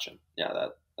distraction. Yeah,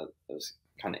 that was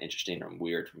kind of interesting and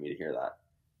weird for me to hear that.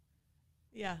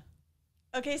 Yeah.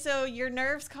 Okay, so your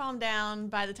nerves calm down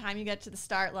by the time you get to the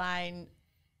start line.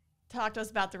 Talk to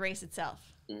us about the race itself.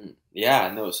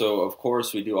 Yeah, no. So of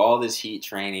course we do all this heat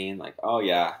training. Like, oh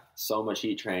yeah, so much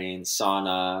heat training,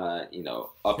 sauna.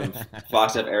 Up in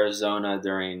Flagstaff, Arizona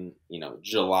during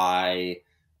July,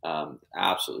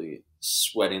 absolutely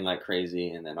sweating like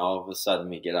crazy. And then all of a sudden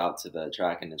we get out to the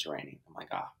track and it's raining. I'm like,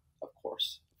 of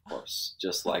course,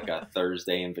 just like a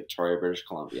Thursday in Victoria, British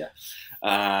Columbia.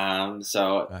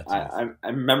 So I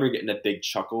remember getting a big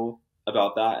chuckle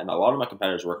about that, and a lot of my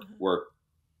competitors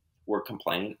were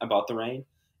complaining about the rain,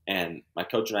 and my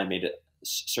coach and I made a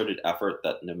concerted effort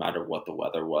that no matter what the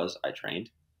weather was, I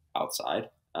trained outside.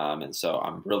 And so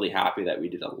I'm really happy that we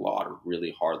did a lot of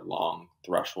really hard, long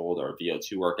threshold or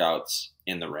VO2 workouts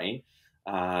in the rain.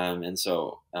 And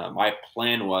so my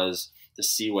plan was to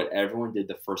see what everyone did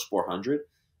the first 400,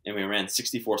 and we ran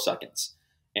 64 seconds.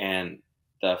 And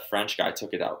the French guy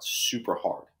took it out super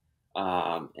hard.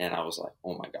 And I was like,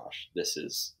 oh my gosh, this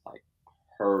is like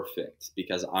perfect,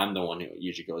 because I'm the one who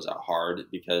usually goes out hard,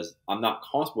 because I'm not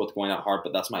comfortable with going out hard,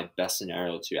 but that's my best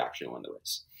scenario to actually win the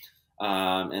race.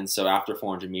 And so after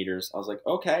 400 meters, I was like,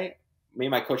 okay. Me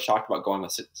and my coach talked about going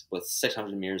with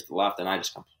 600 meters to the left, and I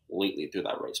just completely threw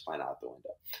that race plan out the window.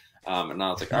 And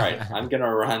I was like, all right, I'm going to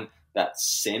run that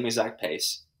same exact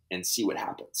pace and see what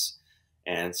happens.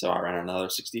 And so I ran another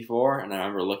 64, and I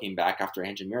remember looking back after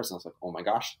 100 meters, and I was like, oh my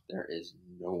gosh, there is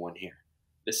no one here.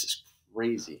 This is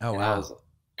crazy. Oh, and wow. I was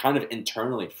kind of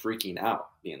internally freaking out,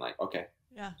 being like, okay,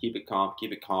 keep it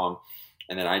calm.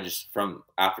 And then I just, from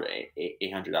after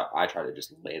 800 up, I tried to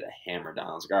just lay the hammer down.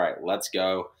 I was like, all right, let's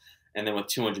go. And then with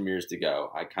 200 meters to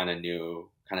go, I kind of knew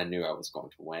I was going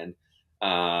to win.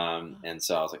 And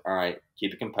so I was like, all right,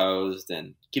 keep it composed.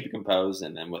 And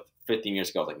then with 15 meters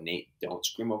to go, I was like, Nate, don't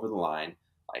scream over the line.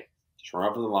 Like, just run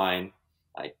over the line.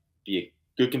 Like, be a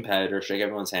good competitor, shake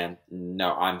everyone's hand.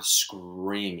 No, I'm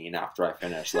screaming after I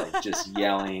finish, like just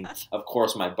yelling. Of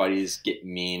course, my buddies get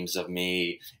memes of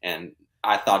me, and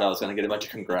I thought I was going to get a bunch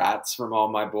of congrats from all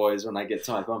my boys when I get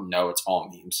to my phone. No, it's all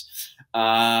memes.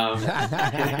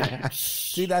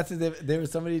 See, there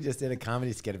was somebody who just did a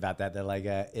comedy skit about that. They're like,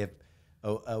 if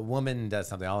a woman does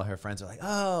something, all her friends are like,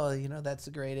 oh, that's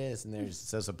the greatest. And they're just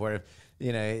so supportive.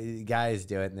 Guys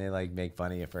do it and they like make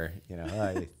funny of her,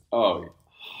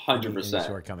 100%.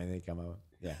 Shortcoming they come up.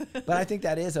 Yeah. But I think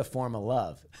that is a form of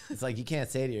love. It's like, you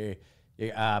can't say to your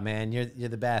man, you're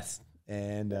the best.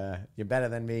 And you're better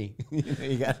than me.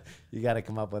 You got to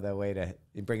come up with a way to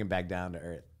bring him back down to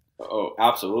earth. Oh,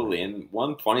 absolutely. And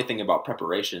one funny thing about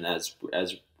preparation, as we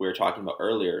were talking about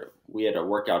earlier, we had a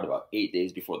workout about 8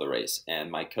 days before the race.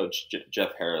 And my coach,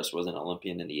 Jeff Harris, was an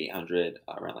Olympian in the 800,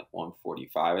 around like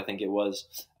 145, I think it was.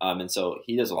 And so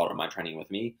he does a lot of my training with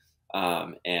me.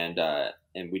 And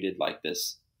we did like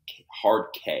this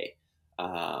hard K.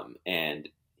 And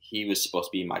he was supposed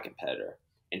to be my competitor.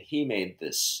 And he made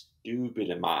this stupid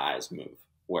in my eyes move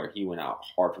where he went out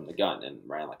hard from the gun and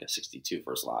ran like a 62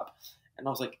 first lap. And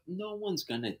I was like, no one's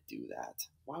going to do that.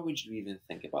 Why would you even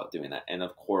think about doing that? And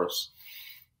of course,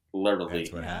 literally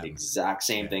the exact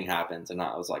same thing happens. And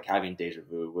I was like having deja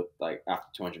vu with like after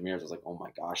 200 meters, I was like, oh my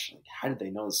gosh, like, how did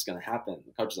they know this is going to happen?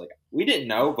 The coach was like, we didn't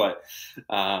know, but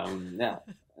yeah.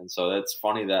 And so it's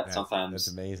funny that sometimes that's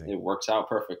amazing. It works out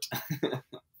perfect.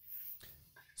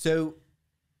 So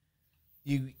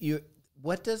you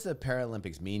what does the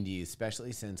Paralympics mean to you,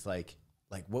 especially since like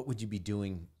what would you be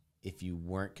doing if you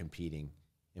weren't competing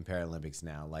in Paralympics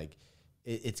now? Like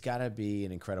it's got to be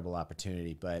an incredible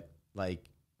opportunity, but like,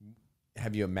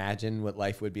 have you imagined what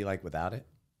life would be like without it?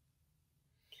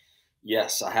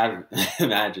 Yes, I have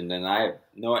imagined, and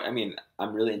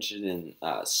I'm really interested in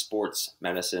sports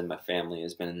medicine. My family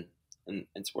has been in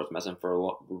sports medicine for a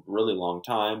really long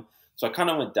time. So I kind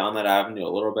of went down that avenue a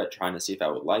little bit, trying to see if I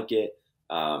would like it.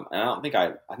 And I think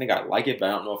I like it, but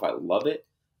I don't know if I love it.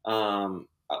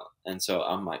 And so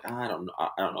I'm like, I don't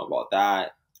know about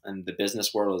that. And the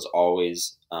business world has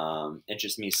always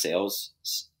interested me, sales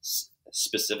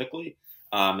specifically.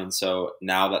 And so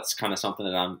now that's kind of something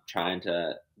that I'm trying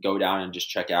to go down and just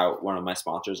check out. One of my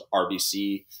sponsors,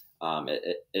 RBC,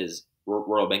 it is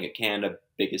Royal Bank of Canada,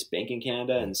 biggest bank in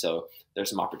Canada. And so there's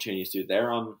some opportunities through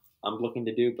there I'm looking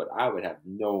to do, but I would have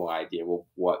no idea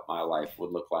what my life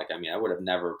would look like. I mean, I would have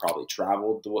never probably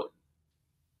traveled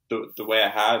the way I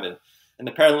have. And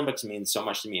the Paralympics means so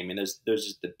much to me. I mean, there's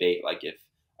this debate, like if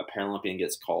a Paralympian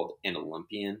gets called an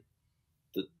Olympian,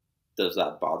 does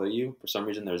that bother you? For some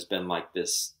reason, there's been like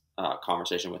this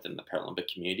conversation within the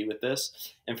Paralympic community with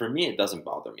this. And for me, it doesn't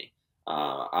bother me.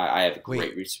 I have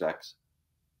great respect.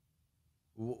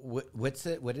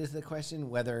 What is the question?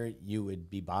 Whether you would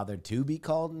be bothered to be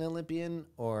called an Olympian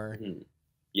or? Mm-hmm.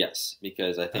 Yes,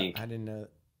 because I think I didn't know.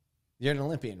 You're an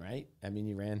Olympian, right? I mean,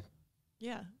 you ran.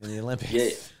 Yeah. In the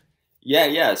Olympics.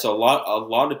 Yeah. So a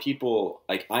lot of people,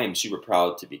 like, I am super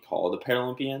proud to be called a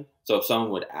Paralympian. So if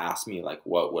someone would ask me, like,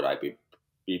 what would I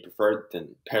be preferred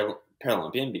than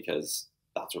Paralympian, because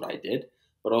that's what I did.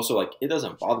 But also, like, it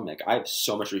doesn't bother me. Like, I have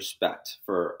so much respect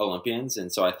for Olympians,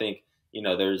 and so I think,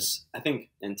 I think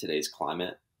in today's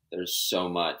climate, there's so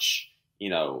much,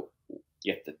 you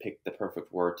have to pick the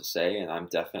perfect word to say, and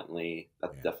that's definitely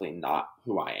not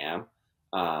who I am.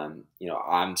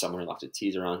 I'm someone who likes to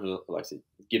tease around, who likes to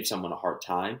give someone a hard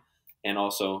time. And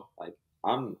also, like,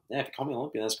 if you call me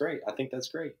Olympian, that's great. I think that's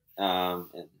great.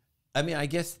 And I mean, I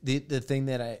guess the thing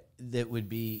that would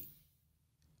be,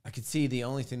 I could see the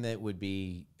only thing that would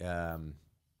be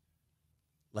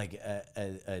like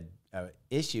a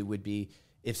issue would be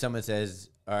if someone says,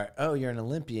 "Oh, you're an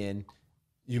Olympian,"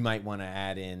 you might want to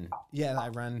add in, "Yeah, I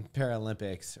run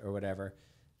Paralympics" or whatever.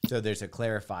 So there's a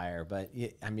clarifier. But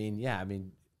I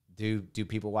mean, do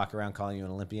people walk around calling you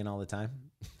an Olympian all the time,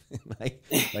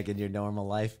 like in your normal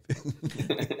life?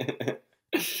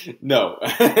 No.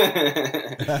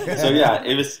 So yeah,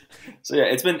 it was. So yeah,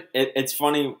 it's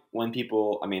funny when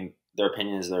people. I mean, their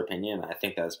opinion is their opinion. I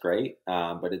think that's great.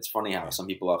 But it's funny how some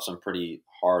people have some pretty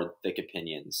hard, thick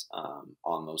opinions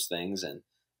on those things, and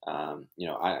you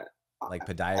know, like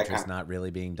podiatrists not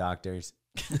really being doctors.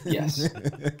 Yes.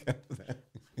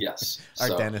 Yes. Our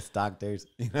dentist doctors.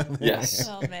 You know? Yes.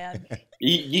 Oh man.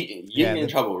 You get in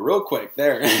trouble real quick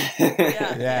there.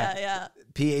 Yeah.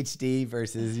 PhD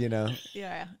versus, you know.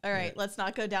 Yeah. All right. Let's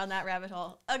not go down that rabbit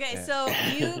hole. Okay. So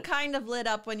you kind of lit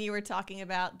up when you were talking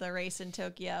about the race in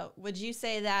Tokyo. Would you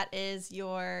say that is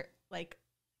your like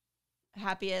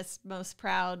happiest, most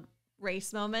proud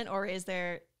race moment, or is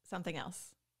there something else?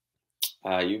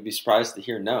 You'd be surprised to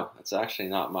hear no. It's actually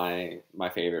not my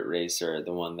favorite race or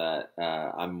the one that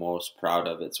I'm most proud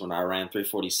of. It's when I ran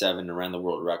 3:47 and ran the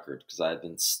world record because I've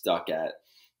been stuck at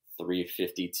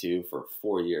 3:52 for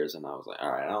 4 years, and I was like,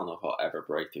 all right, I don't know if I'll ever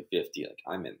break 3:50.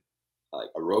 Like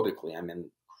aerobically, I'm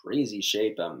in crazy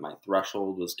shape. My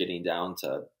threshold was getting down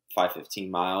to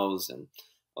 5:15 miles, and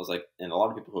I was like, and a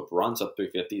lot of people who have run sub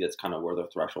 3:50, that's kind of where their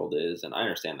threshold is. And I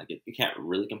understand like you can't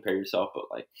really compare yourself, but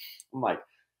like I'm like,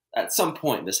 at some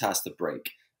point this has to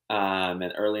break.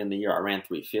 And early in the year I ran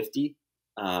 3:50,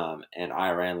 and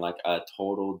I ran like a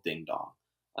total ding dong.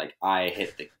 Like I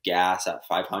hit the gas at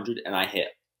 500 and I hit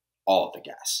all of the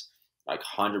gas, like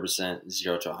 100%,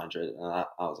 0 to 100. And I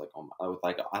was like, oh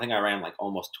my, I think I ran like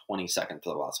almost 20 seconds to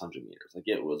the last 100 meters. Like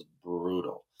it was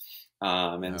brutal.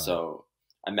 So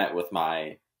I met with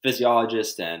my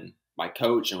physiologist and my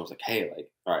coach and was like, hey, like,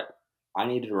 all right, I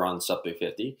need to run sub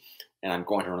 350 and I'm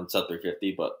going to run sub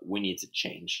 350, but we need to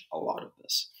change a lot of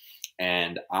this.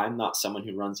 And I'm not someone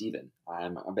who runs even.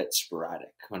 I'm a bit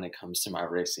sporadic when it comes to my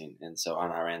racing. And so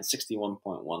I ran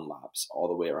 61.1 laps all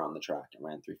the way around the track and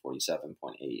ran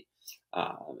 347.8.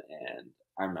 And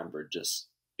I remember just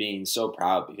being so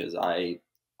proud because I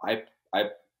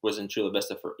was in Chula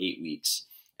Vista for 8 weeks.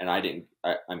 And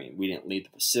we didn't leave the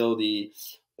facility.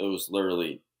 It was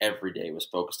literally every day was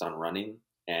focused on running.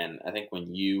 And I think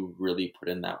when you really put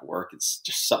in that work, it's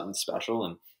just something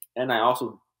special. And I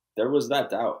also, there was that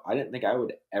doubt. I didn't think I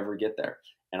would ever get there.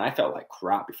 And I felt like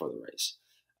crap before the race.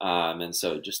 And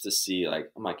so just to see, like,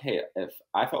 I'm like, hey, if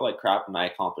I felt like crap and I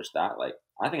accomplished that, like,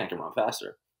 I think I can run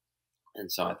faster.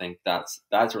 And so I think that's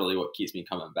really what keeps me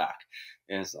coming back.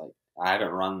 And it's like, I haven't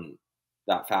run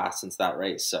that fast since that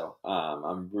race. So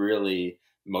I'm really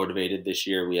motivated this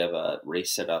year. We have a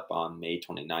race set up on May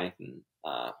 29th, and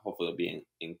hopefully it'll be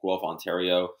in Guelph,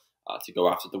 Ontario, to go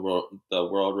after the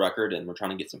world record. And we're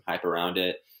trying to get some hype around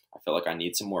it. I feel like I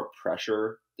need some more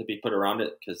pressure to be put around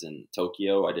it because in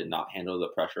Tokyo, I did not handle the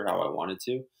pressure how I wanted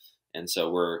to. And so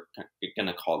we're going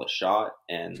to call the shot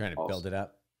and trying to build it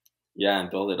up. Yeah, and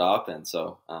build it up. And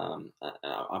so I'm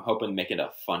hoping to make it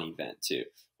a fun event too.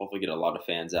 Hopefully get a lot of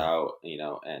fans out,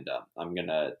 and I'm going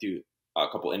to do a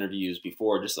couple interviews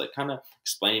before, just like kind of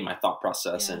explaining my thought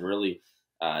process and really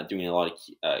doing a lot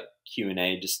of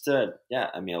Q&A just to,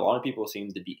 a lot of people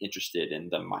seem to be interested in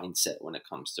the mindset when it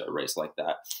comes to a race like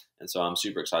that. And so I'm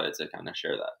super excited to kind of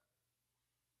share that.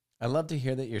 I love to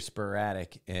hear that you're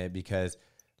sporadic because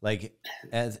like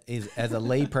as a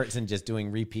lay person just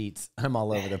doing repeats, I'm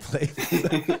all over the place.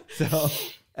 So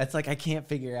it's like I can't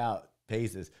figure out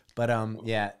paces. But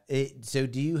so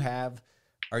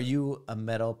are you a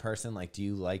medal person? Like, do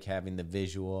you like having the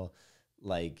visual,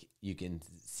 like you can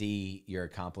see your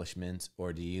accomplishments,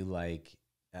 or do you like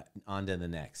on to the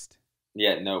next?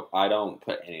 Yeah, no, I don't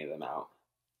put any of them out.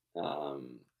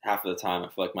 Half of the time, I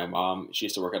feel like my mom, she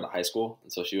used to work at a high school,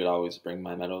 and so she would always bring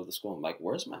my medal to school. I'm like,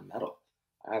 where's my medal?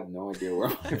 I have no idea where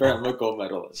my Paralympic gold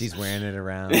medal is. She's wearing it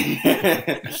around.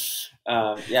 I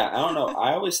don't know.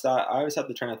 I always had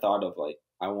the train of thought of like,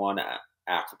 I want to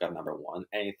act like I've never won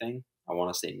anything. I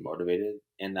want to stay motivated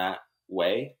in that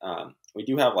way. We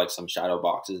do have like some shadow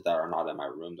boxes that are not in my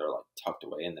room. They're like tucked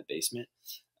away in the basement.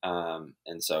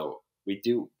 And so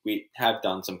we have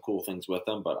done some cool things with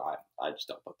them, but I just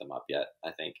don't put them up yet.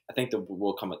 I think there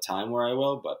will come a time where I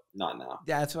will, but not now.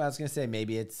 Yeah, that's what I was going to say.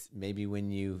 Maybe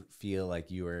when you feel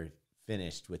like you are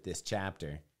finished with this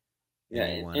chapter,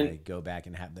 and you want to go back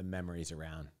and have the memories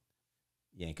around.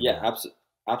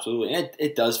 Absolutely. And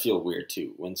it does feel weird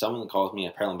too. When someone calls me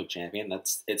a Paralympic champion,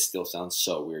 it still sounds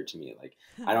so weird to me. Like,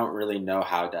 I don't really know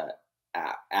how to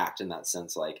act in that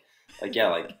sense. Like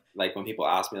when people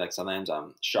ask me, like sometimes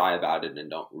I'm shy about it and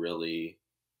don't really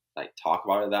like talk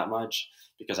about it that much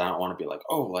because I don't want to be like,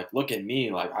 oh, like look at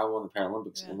me, like I won the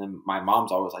Paralympics, and then my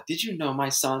mom's always like, did you know my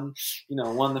son,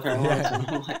 won the Paralympics? And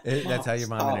I'm like, that's how your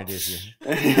mom introduced you.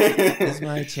 This is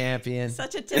my champion.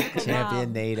 Such a typical champion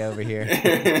mom. Nate over here.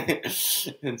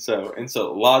 and so a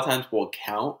lot of times we'll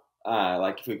count.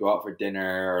 Like if we go out for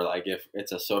dinner or like if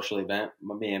it's a social event,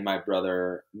 me and my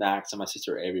brother Max and my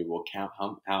sister Avery will count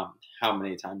how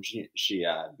many times she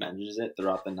mentions it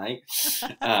throughout the night.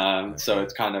 So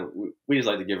it's kind of, we just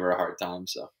like to give her a hard time.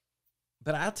 So,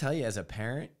 but I'll tell you, as a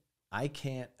parent, I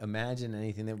can't imagine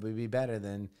anything that would be better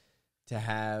than to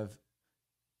have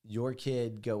your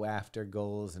kid go after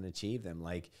goals and achieve them.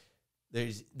 Like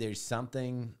there's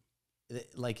something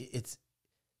like it's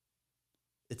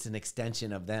an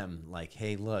extension of them. Like,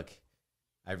 hey, look,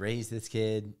 I raised this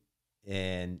kid,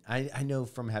 and I know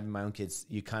from having my own kids,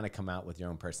 you kind of come out with your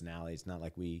own personality. It's not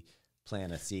like we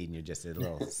plant a seed and you're just a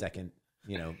little second,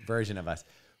 version of us.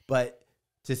 But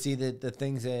to see the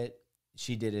things that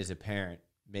she did as a parent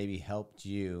maybe helped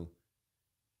you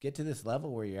get to this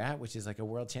level where you're at, which is like a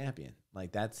world champion.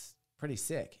 Like that's pretty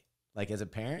sick. Like as a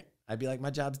parent, I'd be like, my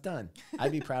job's done.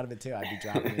 I'd be proud of it too. I'd be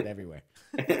dropping it everywhere.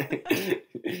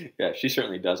 Yeah, she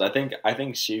certainly does. I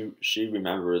think she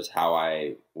remembers how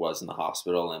I was in the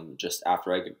hospital and just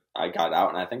after I got out,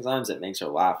 and I think sometimes it makes her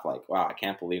laugh. Like, wow, I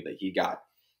can't believe that he got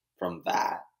from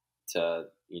that to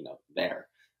there.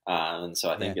 And so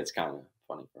I think it's kind of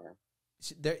funny for her.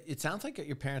 It sounds like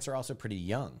your parents are also pretty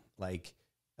young. Like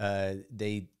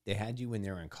they had you when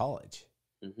they were in college.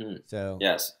 Mm-hmm. So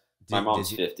yes. My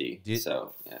mom's 50,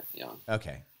 so yeah, young.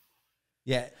 Okay.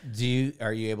 Yeah.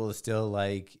 Are you able to still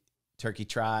like turkey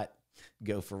trot,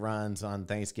 go for runs on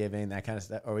Thanksgiving, that kind of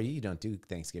stuff? Or you don't do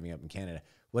Thanksgiving up in Canada?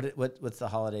 What's the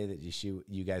holiday that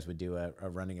you guys would do a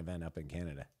running event up in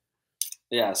Canada?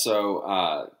 Yeah.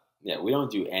 So we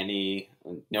don't do any.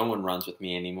 No one runs with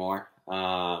me anymore.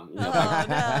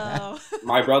 No.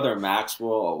 My brother Max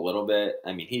will a little bit.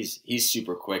 I mean, he's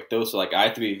super quick though, so like I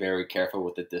have to be very careful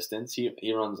with the distance.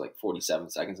 He runs like 47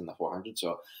 seconds in the 400,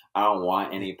 so I don't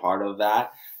want any part of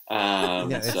that.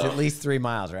 It's at least 3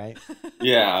 miles, right?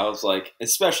 Yeah, I was like,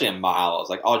 especially a mile, I was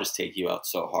like, I'll just take you out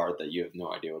so hard that you have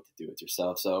no idea what to do with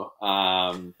yourself. So,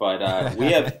 but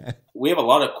we have a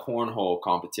lot of cornhole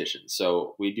competitions.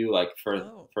 So we do like for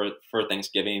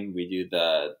Thanksgiving, we do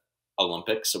the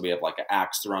Olympics. So we have like an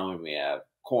axe throwing, we have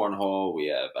cornhole, we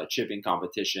have a chipping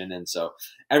competition, and so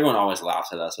everyone always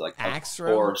laughs at us. They're like, axe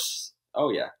throw? Course.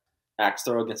 Oh yeah. Axe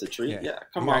throw against a tree. Yeah,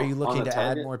 come on. Are you looking to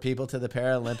add more people to the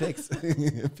Paralympics?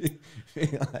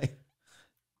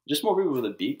 Just more people with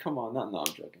a beat. Come on, no,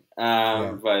 I'm joking.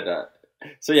 But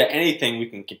so yeah, anything we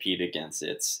can compete against,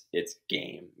 it's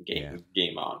game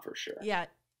on for sure. Yeah,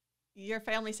 your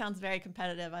family sounds very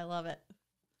competitive. I love it.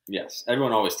 Yes,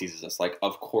 everyone always teases us like,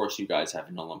 of course you guys have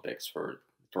an Olympics for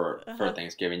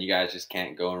Thanksgiving. You guys just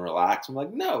can't go and relax. I'm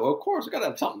like, no, of course we gotta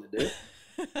have something to do.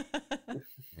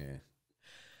 Yeah.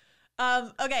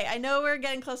 Okay, I know we're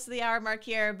getting close to the hour mark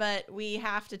here, but we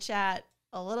have to chat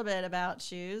a little bit about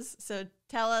shoes. So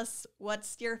tell us,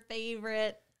 what's your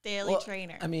favorite daily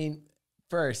trainer? I mean,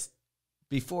 first,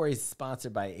 before he's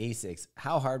sponsored by Asics,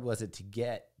 how hard was it to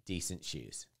get decent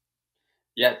shoes?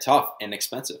 Yeah, tough and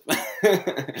expensive.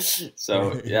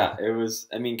 So yeah, it was,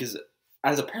 I mean, because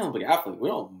as a Paralympic athlete, we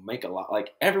don't make a lot.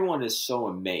 Like everyone is so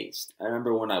amazed. I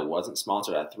remember when I wasn't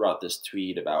sponsored, I threw out this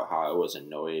tweet about how I was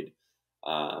annoyed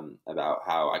about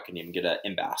how I couldn't even get an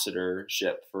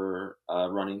ambassadorship for a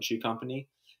running shoe company.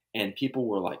 And people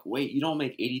were like, wait, you don't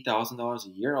make $80,000 a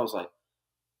year? I was like,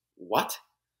 what?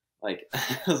 Like,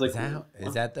 I was like,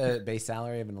 is that the base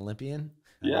salary of an Olympian?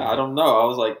 Yeah, I don't know. I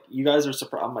was like, you guys are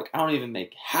surprised. I'm like, I don't even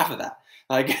make half of that.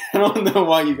 Like, I don't know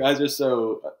why you guys are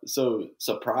so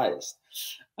surprised.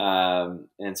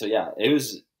 And so, yeah, it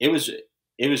was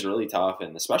really tough.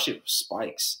 And especially with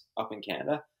spikes up in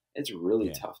Canada, it's really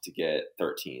tough to get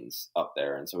 13s up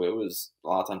there. And so it was a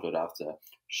lot of times I'd have to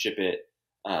ship it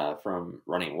from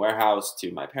running warehouse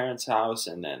to my parents' house,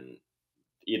 and then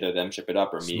either them ship it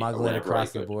up or me smuggle it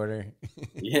across the border.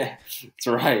 Yeah, that's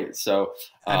right. So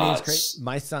I mean, it's crazy.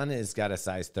 My son has got a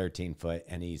size 13 foot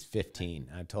and he's 15.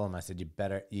 I told him, I said,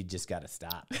 you just got to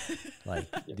stop. Like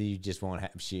you just won't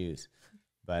have shoes.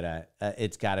 But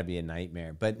it's got to be a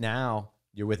nightmare. But now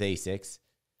you're with Asics.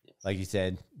 Yes. Like you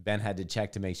said, Ben had to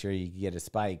check to make sure you could get a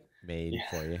spike made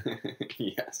for you.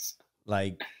 Yes.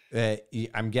 Like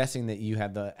I'm guessing that you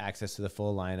have the access to the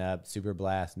full lineup: Super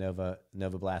Blast, Nova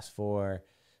Blast 4,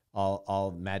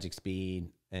 all Magic Speed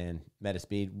and Meta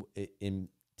Speed.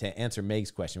 To answer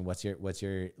Meg's question, what's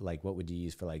your like? What would you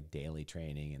use for like daily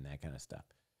training and that kind of stuff?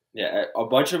 Yeah, a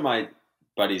bunch of my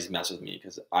buddies mess with me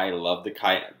because I love the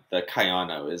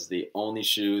Kayano is the only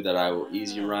shoe that I will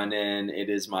easy run in. It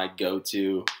is my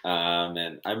go-to.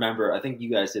 And I remember, I think you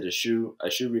guys did a shoe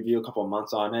review a couple of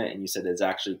months on it, and you said it's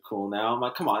actually cool now. I'm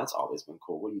like, come on, it's always been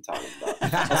cool. What are you talking about?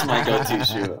 That's my go-to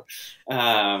shoe.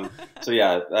 So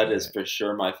yeah, that is for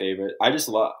sure my favorite. I just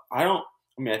love. I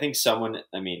think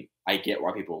I get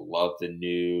why people love the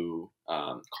new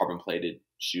carbon-plated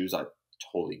shoes. I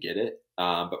totally get it.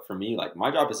 But for me, like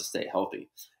my job is to stay healthy.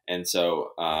 And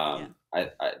so I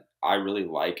really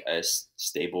like a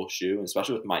stable shoe,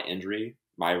 especially with my injury.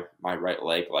 My right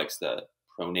leg likes to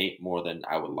pronate more than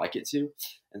I would like it to.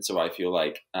 And so I feel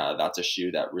like that's a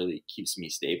shoe that really keeps me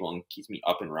stable and keeps me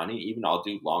up and running. Even I'll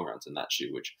do long runs in that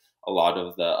shoe, which a lot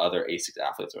of the other Asics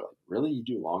athletes are like, really? You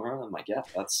do long run? I'm like, yeah,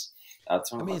 that's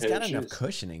one of my favorite shoes. It's got enough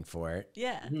cushioning for it.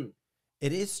 Yeah. Mm-hmm.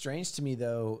 It is strange to me,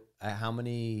 though, how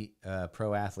many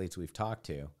pro athletes we've talked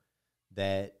to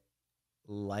that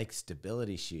like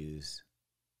stability shoes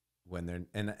when they're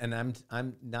and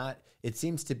I'm not. It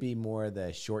seems to be more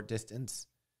the short distance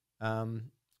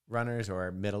runners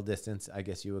or middle distance, I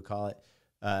guess you would call it,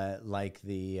 like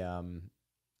the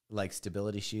like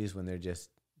stability shoes when they're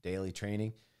just daily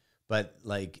training. But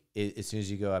like as soon as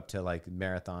you go up to like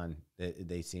marathon,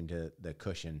 they seem to the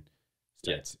cushion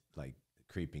starts like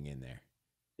creeping in there.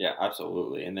 Yeah,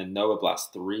 absolutely. And then Nova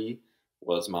Blast 3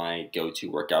 was my go-to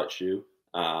workout shoe.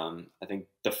 I think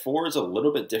the 4 is a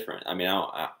little bit different. I mean,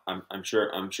 I'm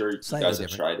sure you guys have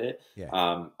tried it.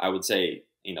 Yeah. I would say,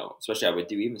 especially I would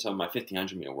do even some of my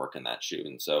 1500 meter work in that shoe.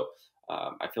 And so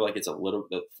I feel like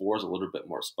the 4 is a little bit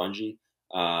more spongy,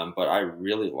 but I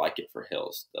really like it for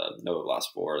hills. The Nova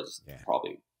Blast 4 is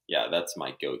probably, that's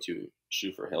my go-to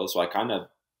shoe for hills. So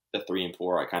the 3 and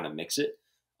 4, I kind of mix it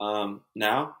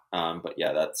now. But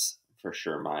yeah, that's for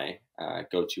sure my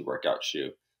go-to workout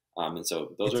shoe. And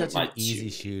so those are my easy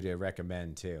shoe to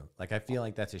recommend too. Like I feel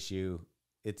like that's a shoe.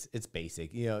 It's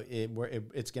basic.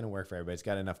 It's going to work for everybody. It's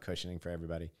got enough cushioning for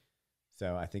everybody.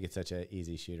 So I think it's such an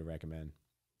easy shoe to recommend.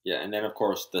 Yeah, and then of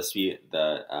course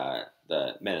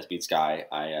the Menace Beat Sky.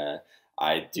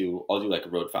 I'll do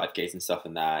like road 5Ks and stuff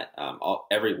in that.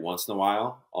 Every once in a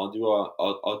while I'll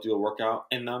do a workout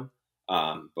in them.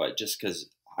 But just because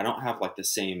I don't have like the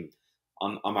same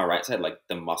on my right side, like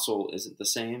the muscle isn't the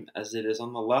same as it is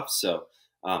on the left. So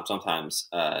sometimes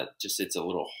just it's a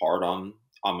little hard on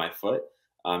my foot.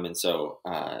 And so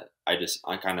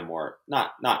I'm kind of more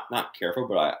not careful,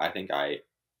 but I think I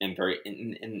am very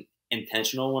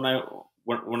intentional when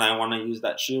I want to use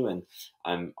that shoe, and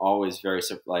I'm always very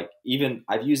even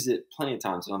I've used it plenty of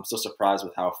times, and I'm still surprised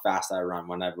with how fast I run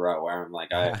whenever I wear them. Like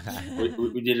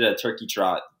we did a turkey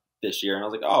trot this year, and I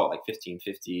was like, oh, like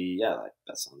 15:50, yeah, like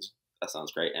that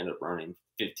sounds great. Ended up running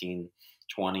 15:20,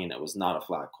 and it was not a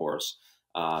flat course.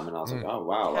 And I was like, oh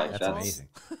wow, like that's amazing.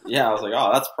 Yeah, I was like,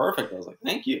 oh, that's perfect. I was like,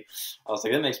 thank you. I was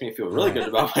like, that makes me feel really good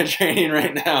about my training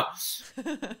right now.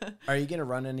 Are you gonna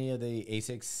run any of the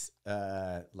Asics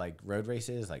like road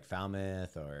races, like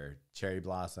Falmouth or Cherry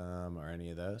Blossom or any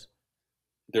of those?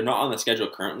 They're not on the schedule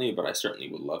currently, but I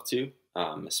certainly would love to.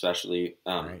 Especially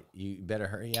all right, you better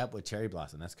hurry up with Cherry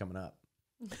Blossom. That's coming up.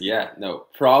 Yeah, no,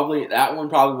 probably that one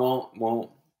probably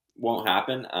won't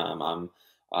happen. I'm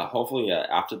hopefully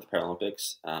after the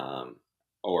Paralympics,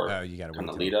 or you got to kind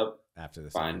of lead up after the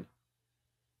fine. summer.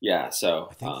 Yeah, so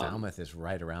I think Falmouth is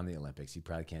right around the Olympics. You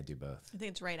probably can't do both. I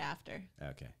think it's right after.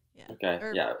 Okay. Yeah. Okay.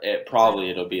 Or, yeah.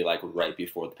 It'll be like right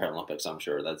before the Paralympics. I'm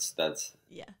sure that's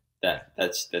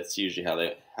usually how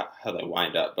they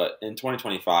wind up. But in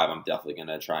 2025, I'm definitely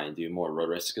gonna try and do more road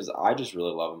races because I just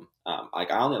really love them. Like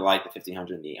I only like the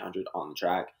 1500 and the 800 on the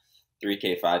track.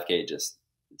 3K, 5K just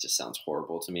sounds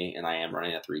horrible to me. And I am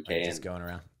running a 3K just going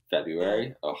around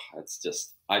February. Oh, it's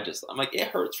just I'm like it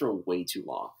hurts for way too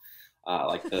long.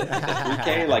 Like the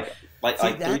 3K, like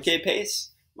 3K pace.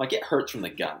 Like it hurts from the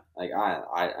gun. Like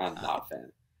I'm not a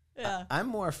fan. Yeah. I'm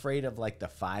more afraid of like the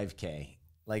 5K.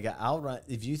 Like I'll run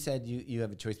if you said you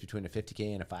have a choice between a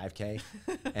 50K and a 5K,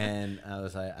 and I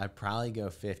was like I'd probably go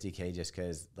 50K just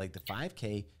because like the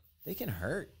 5K they can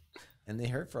hurt and they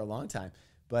hurt for a long time.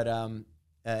 But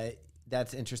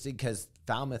that's interesting because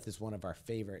Falmouth is one of our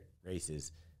favorite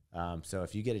races. So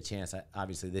if you get a chance,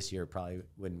 obviously this year probably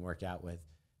wouldn't work out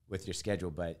with your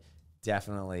schedule, but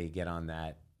definitely get on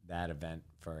that event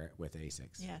with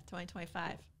Asics. Yeah,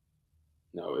 2025.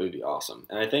 No, it would be awesome.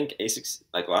 And I think Asics,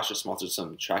 like last year, sponsored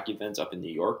some track events up in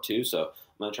New York too. So I'm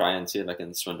going to try and see if I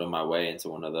can swindle my way into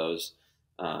one of those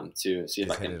too. See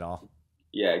if I can hit it all.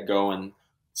 Yeah, go and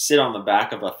sit on the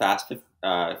back of a fast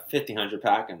 1500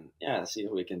 pack and see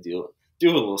if we can do a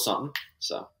little something.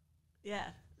 So yeah.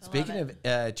 Speaking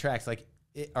of tracks, like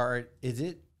is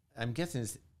it I'm guessing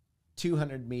it's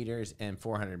 200 meters and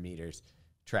 400 meters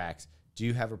tracks. Do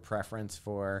you have a preference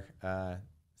for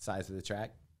size of the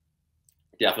track?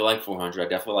 Definitely like 400. I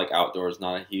definitely like outdoors.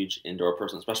 Not a huge indoor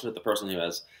person, especially with the person who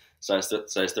has size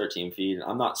 13 feet.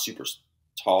 I'm not super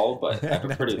tall, but I have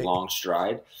a pretty long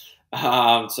stride.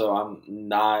 So I'm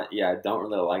not. Yeah, I don't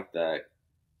really like the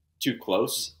too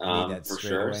close. For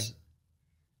sure. Away.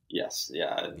 Yes.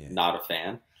 Yeah. Not a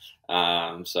fan.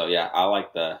 So yeah, I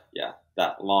like that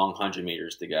long 100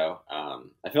 meters to go.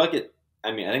 I feel like it.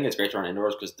 I mean, I think it's great to run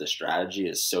indoors because the strategy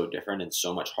is so different and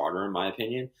so much harder, in my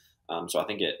opinion. So I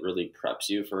think it really preps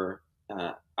you for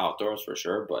outdoors for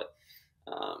sure. But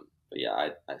yeah,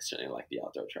 I certainly like the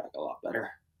outdoor track a lot better.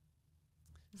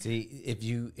 See, if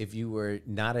you were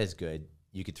not as good,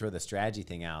 you could throw the strategy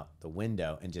thing out the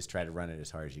window and just try to run it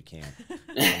as hard as you can.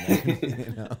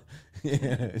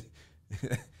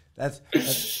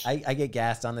 I get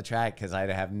gassed on the track because I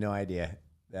have no idea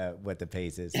what the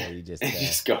pace is. So you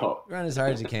just go run as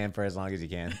hard as you can for as long as you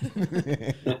can.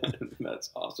 That's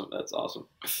awesome. That's awesome.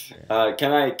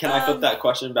 Can I flip that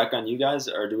question back on you guys,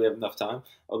 or do we have enough time?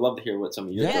 I'd love to hear what some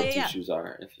of your go-to shoes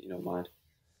are, if you don't mind.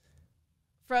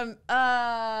 From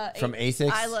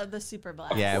Asics, I love the Super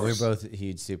Blast. Yeah, we're both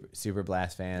huge Super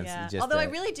Blast fans. Yeah. Although I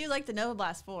really do like the Nova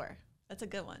Blast 4. That's a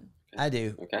good one. I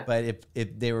do. Okay. But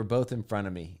if they were both in front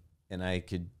of me and I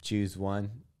could choose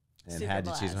one and Super had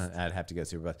Blast. to choose one, I'd have to go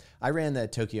Super Blast. I ran the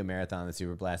Tokyo Marathon, the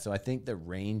Super Blast, so I think the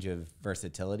range of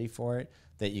versatility for it,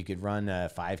 that you could run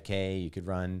a 5K, you could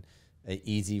run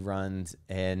easy runs,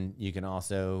 and you can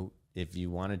also, if you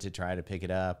wanted to try to pick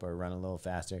it up or run a little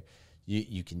faster,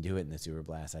 you can do it in the Super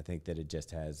Blast. I think that it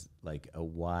just has like a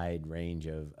wide range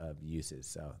of uses,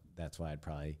 so that's why I'd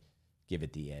probably give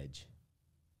it the edge.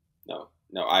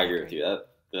 No, I agree with you.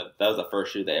 That was the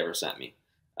first shoe they ever sent me,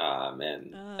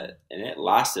 and it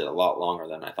lasted a lot longer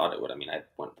than I thought it would. I mean, I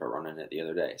went for a run in it the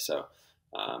other day, so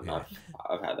I've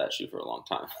had that shoe for a long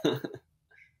time.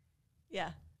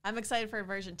 Yeah, I'm excited for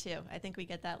version 2. I think we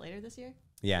get that later this year.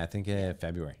 Yeah, I think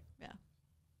February. Yeah.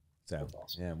 So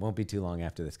awesome. Yeah, it won't be too long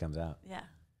after this comes out. Yeah.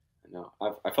 I know.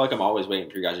 I feel like I'm always waiting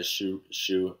for you guys' shoe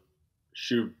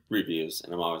reviews,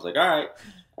 and I'm always like, all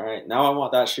right, now I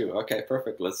want that shoe. Okay,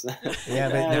 perfect. Let's. Yeah,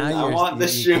 but now I want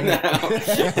this shoe now.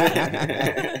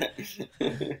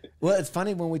 Well, it's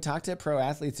funny when we talk to pro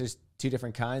athletes. There's two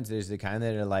different kinds. There's the kind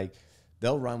that are like,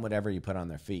 they'll run whatever you put on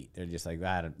their feet. They're just like,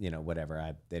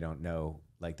 whatever. They don't know.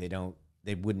 Like they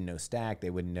wouldn't know stack. They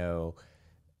wouldn't know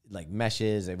like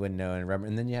meshes. They wouldn't know in rubber.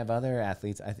 And then you have other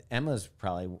athletes. Emma's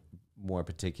probably more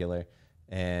particular,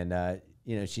 and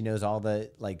she knows all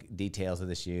the like details of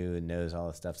the shoe and knows all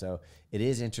the stuff. So it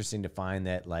is interesting to find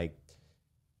that, like,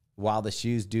 while the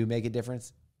shoes do make a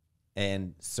difference,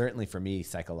 and certainly for me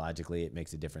psychologically it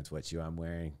makes a difference what shoe I'm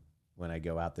wearing when I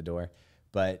go out the door.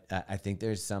 But I think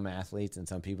there's some athletes and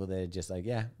some people that are just like,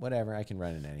 yeah, whatever, I can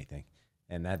run in anything.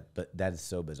 And that is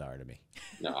so bizarre to me.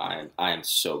 No, I am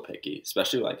so picky,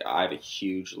 especially like I have a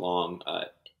huge long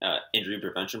injury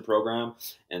prevention program,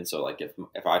 and so like if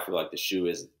I feel like the shoe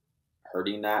is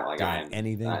hurting that, like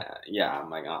anything, I'm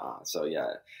like So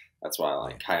yeah, that's why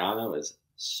like Kayano is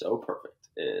so perfect.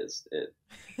 It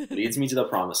leads me to the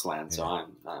promised land. So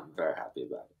I'm very happy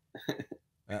about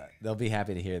it. They'll be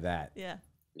happy to hear that. Yeah.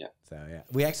 So yeah,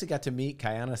 we actually got to meet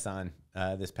Kayano-san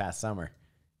this past summer.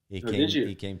 Did you?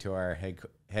 He came to our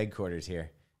headquarters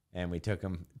here, and we took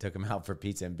him out for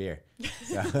pizza and beer.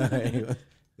 So it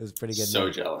was pretty good. So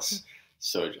jealous.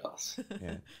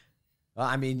 Yeah. Well,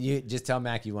 I mean, you just tell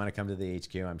Mac you want to come to the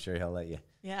HQ. I'm sure he'll let you.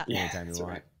 Yeah. Anytime you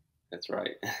want. Right. That's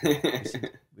right.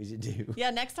 We should do. Yeah.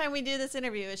 Next time we do this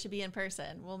interview, it should be in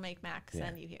person. We'll make Mac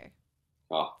send you here.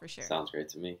 Oh, for sure. Sounds great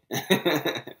to me.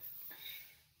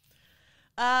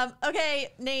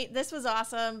 Okay, Nate, this was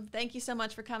awesome. Thank you so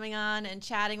much for coming on and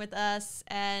chatting with us.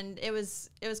 And it was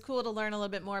cool to learn a little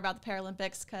bit more about the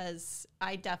Paralympics, because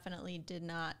I definitely did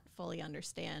not fully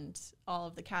understand all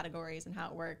of the categories and how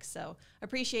it works. So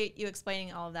appreciate you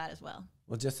explaining all of that as well.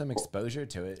 Well, just some exposure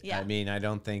to it. Yeah. I mean, I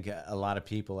don't think a lot of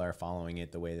people are following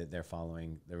it the way that they're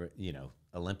following the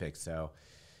Olympics. So,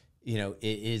 it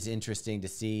is interesting to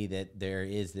see that there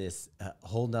is this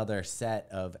whole nother set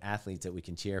of athletes that we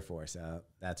can cheer for. So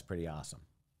that's pretty awesome.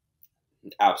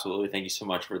 Absolutely. Thank you so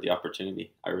much for the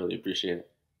opportunity. I really appreciate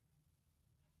it.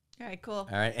 All right, cool.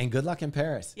 All right. And good luck in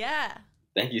Paris. Yeah.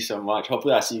 Thank you so much.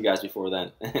 Hopefully I'll see you guys before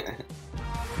then.